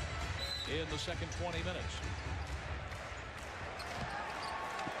in the second 20 minutes.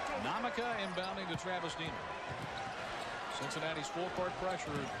 Namaka inbounding to Travis Diener. Cincinnati's full-court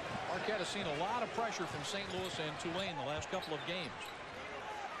pressure. Marquette has seen a lot of pressure from St. Louis and Tulane the last couple of games.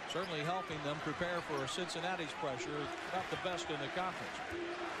 Certainly helping them prepare for Cincinnati's pressure, not the best in the conference.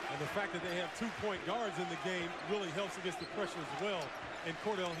 And the fact that they have 2 point guards in the game really helps against the pressure as well in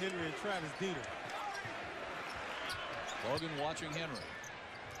Cordell Henry and Travis Diener. Logan watching Henry.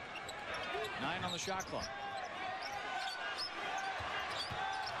 9 on the shot clock.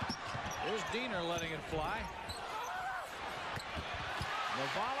 Here's Diener letting it fly. The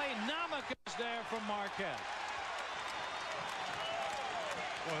volley. Namaka's there from Marquette.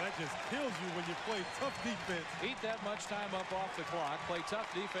 Well, that just kills you when you play tough defense. Eat that much time up off the clock, play tough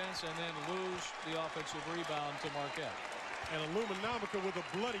defense, and then lose the offensive rebound to Marquette. And Namaka with a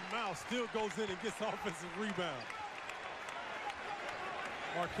bloody mouth still goes in and gets the offensive rebound.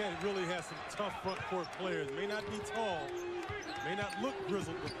 Marquette really has some tough front court players. May not be tall, may not look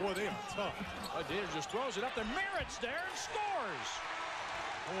grizzled, but boy, they are tough. Diener just throws it up there. Merritt's there and scores.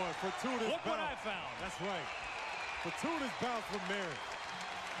 Boy, fortuitous Look bounce. what I found. That's right. Fortuitous bounce from Merritt.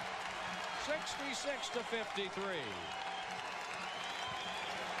 66-53.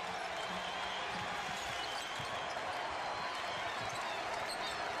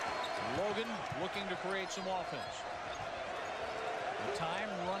 Logan looking to create some offense. The time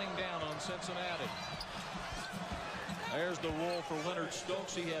running down on Cincinnati. There's the roll for Leonard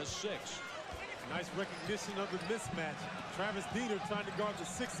Stokes. He has 6. Nice recognition of the mismatch. Travis Diener trying to guard the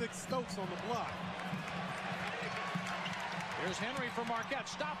 6'6" Stokes on the block. Here's Henry for Marquette,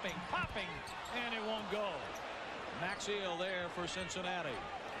 stopping, popping, and it won't go. Maxiel there for Cincinnati.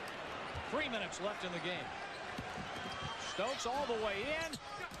 3 minutes left in the game. Stokes all the way in.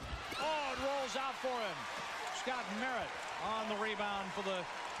 Oh, it rolls out for him. Scott Merritt on the rebound for the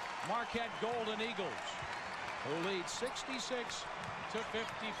Marquette Golden Eagles, who lead 66-55.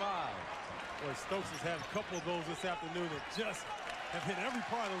 Boy, Stokes has had a couple of those this afternoon that just have hit every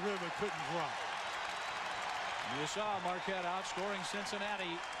part of the rim and couldn't drop. You saw Marquette outscoring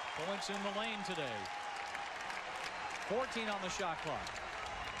Cincinnati points in the lane today. 14 on the shot clock.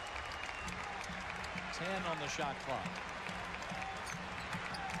 10 on the shot clock.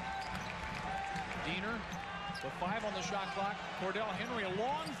 Diener, the 5 on the shot clock. Cordell Henry, a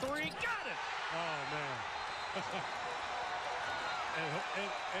long 3, got it. Oh man.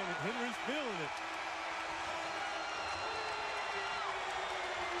 and Henry's feeling it.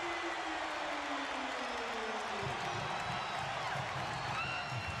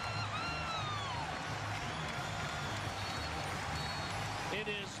 It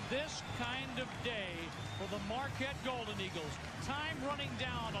is this kind of day for the Marquette Golden Eagles. Time running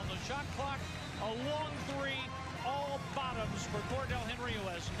down on the shot clock. A long 3, all bottoms for Cordell Henry, who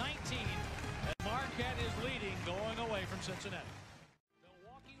has 19. And Marquette is leading going away from Cincinnati.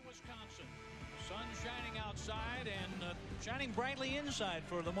 Milwaukee, Wisconsin. Sun shining outside and shining brightly inside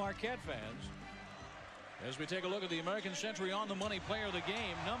for the Marquette fans. As we take a look at the American Century on the money player of the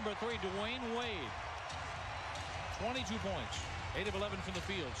game, number 3, Dwayne Wade. 22 points, 8 of 11 from the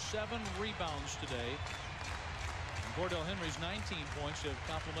field, 7 rebounds today. And Cordell Henry's 19 points have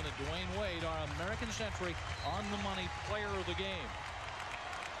complimented Dwayne Wade, our American Century on the money player of the game.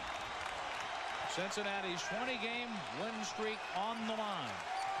 Cincinnati's 20-game win streak on the line.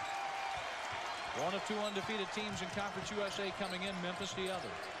 One of 2 undefeated teams in Conference USA coming in, Memphis the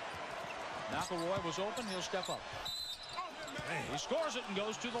other. McElroy was open. He'll step up. He scores it and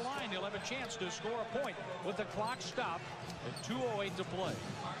goes to the line. He'll have a chance to score a point with the clock stopped at 2:08 to play.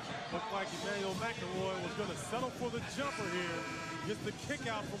 Looked like Emmanuel McElroy was going to settle for the jumper here. Gets the kick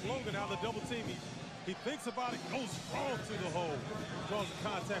out from Logan out of the double team. He thinks about it, goes strong to the hole. Draws the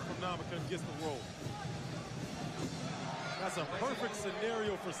contact from Namaka and gets the roll. That's a perfect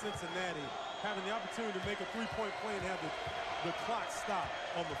scenario for Cincinnati, having the opportunity to make a three-point play and have the clock stop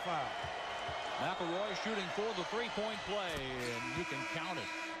on the foul. McElroy shooting for the three-point play, and you can count it.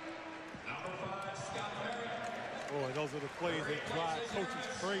 Boy, those are the plays that drive coaches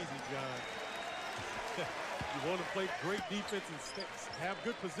crazy, John. You want to play great defense and have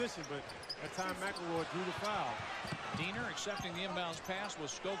good position, but that time McElroy drew the foul. Diener accepting the inbounds pass with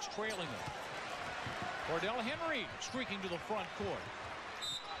Stokes trailing it. Cordell Henry streaking to the front court.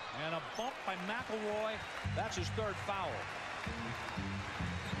 And a bump by McElroy. That's his 3rd foul.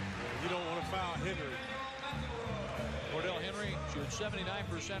 You don't want to foul Henry. Cordell Henry shoots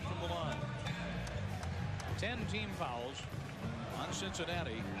 79% from the line. 10 team fouls on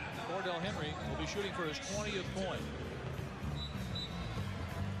Cincinnati. Cordell Henry will be shooting for his 20th point.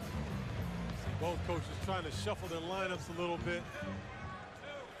 Both coaches trying to shuffle their lineups a little bit.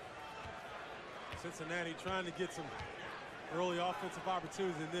 Cincinnati trying to get some early offensive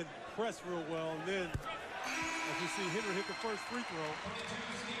opportunities and then press real well. And then, as you see, Henry hit the first free throw.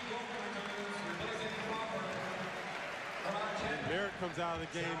 And Barrett comes out of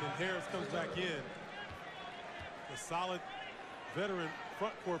the game and Harris comes back in. A solid veteran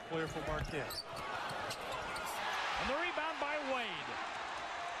front court player for Marquette. And the rebound by Wade.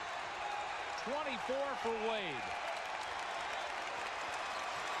 24 for Wade.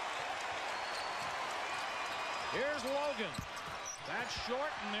 Here's Logan. That's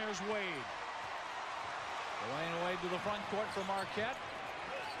short, and there's Wade. Dwayne Wade to the front court for Marquette.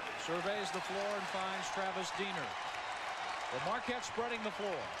 Surveys the floor and finds Travis Diener. Well, Marquette spreading the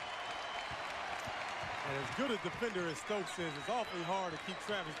floor. And as good a defender as Stokes is, it's awfully hard to keep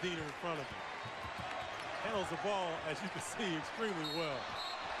Travis Diener in front of him. Handles the ball, as you can see, extremely well.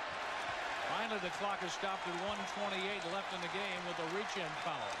 Finally, the clock is stopped at 1:28 left in the game with a reach-in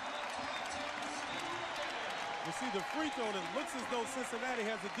foul. You see the free throw, and it looks as though Cincinnati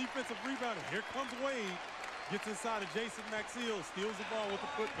has a defensive rebound. And here comes Wade. Gets inside of Jason Maxiell, steals the ball with the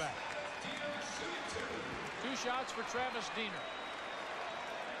putback. 2 shots for Travis Diener.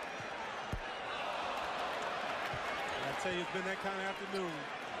 I tell you, it's been that kind of afternoon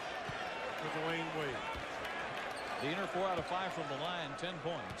for Dwayne Wade. Diener 4 out of 5 from the line, 10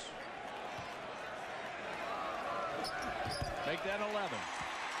 points. Make that 11.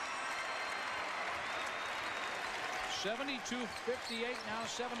 72-58, now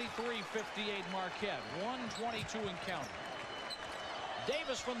 73-58 Marquette. 1:22 and counting.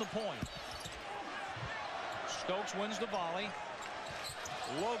 Davis from the point. Stokes wins the volley.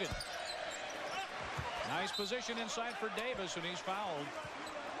 Logan. Nice position inside for Davis, and he's fouled.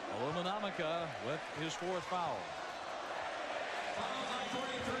 Namaka with his 4th foul.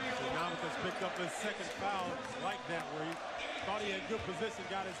 So Namaka's picked up his 2nd foul like that, where he thought he had good position,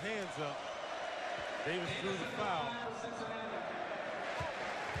 got his hands up. Davis drew the foul.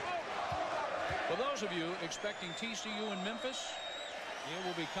 For those of you expecting TCU in Memphis, it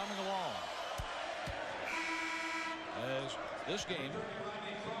will be coming along. As this game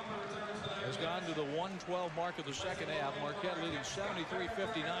has gone to the 1:12 mark of the 2nd half. Marquette leading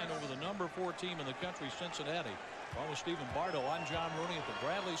 73-59 over the number 4 team in the country, Cincinnati. Along with Stephen Bardo, I'm John Rooney at the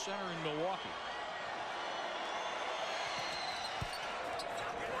Bradley Center in Milwaukee.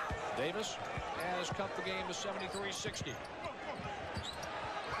 Davis has cut the game to 73-60.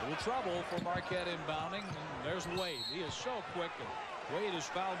 A little trouble for Marquette inbounding. And there's Wade. He is so quick. And Wade is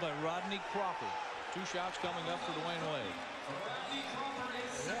fouled by Rodney Crawford. 2 shots coming up for Dwayne Wade.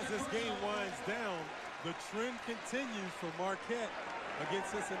 And as this game winds down, the trend continues for Marquette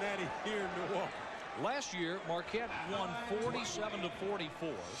against Cincinnati here in Milwaukee. Last year, Marquette won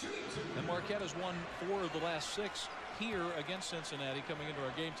 47-44. And Marquette has won 4 of the last 6 here against Cincinnati coming into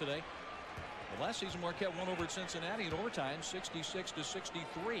our game today. Well, last season Marquette won over at Cincinnati in overtime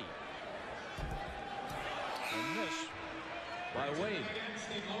 66-63. And this by Wade.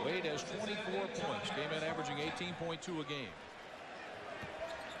 Wade has 24 points. Came in averaging 18.2 a game.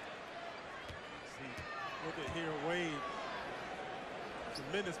 See, look at here, Wade.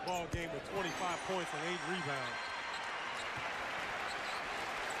 Tremendous ball game with 25 points and 8 rebounds.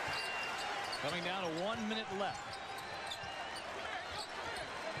 Coming down to 1 minute left.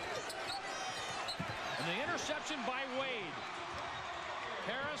 And the interception by Wade.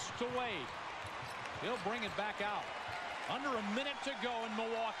 Harris to Wade. He'll bring it back out. Under a minute to go in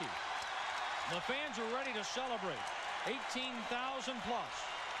Milwaukee. The fans are ready to celebrate. 18,000 plus.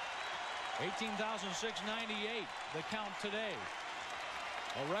 18,698 the count today.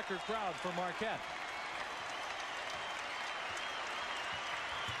 A record crowd for Marquette.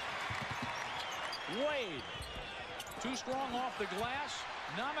 Wade. Too strong off the glass.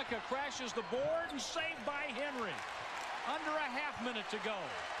 Namaka crashes the board and saved by Henry. Under a half minute to go.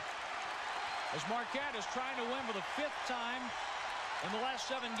 As Marquette is trying to win for the 5th time in the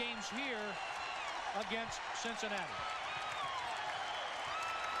last 7 games here against Cincinnati.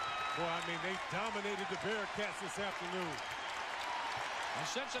 Boy, I mean, they dominated the Bearcats this afternoon. And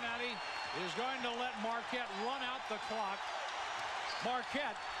Cincinnati is going to let Marquette run out the clock.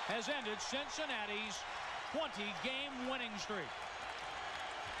 Marquette has ended Cincinnati's 20-game winning streak.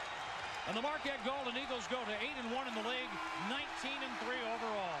 And the Marquette Golden Eagles go to 8-1 in the league, 19-3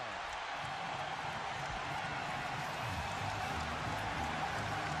 overall.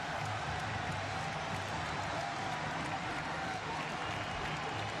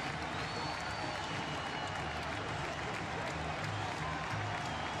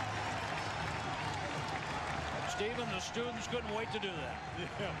 Stephen, the students couldn't wait to do that.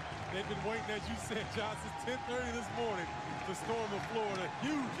 Yeah, they've been waiting, as you said, John, since 10:30 this morning to storm the floor in a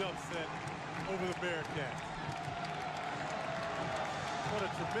huge upset over the Bearcats. What a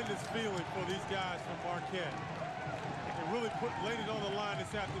tremendous feeling for these guys from Marquette. They really laid it on the line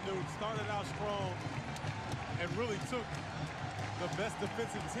this afternoon, started out strong, and really took the best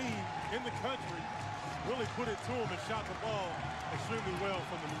defensive team in the country, really put it to them and shot the ball extremely well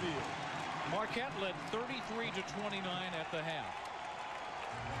from the field. Marquette led 33-29 at the half.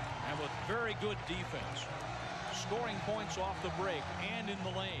 And with very good defense. Scoring points off the break and in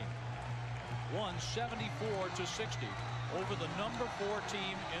the lane. Won 74-60 over the number 4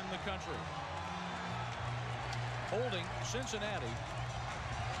 team in the country. Holding Cincinnati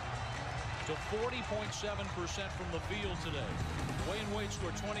to 40.7% from the field today. Wayne Wade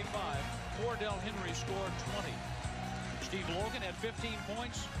scored 25. Cordell Henry scored 20. Steve Logan had 15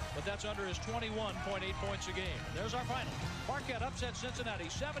 points, but that's under his 21.8 points a game. There's our final. Marquette upset Cincinnati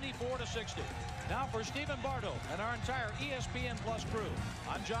 74-60. Now for Stephen Bardo and our entire ESPN Plus crew,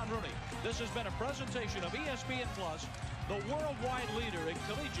 I'm John Rooney. This has been a presentation of ESPN Plus, the worldwide leader in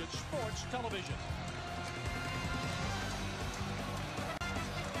collegiate sports television.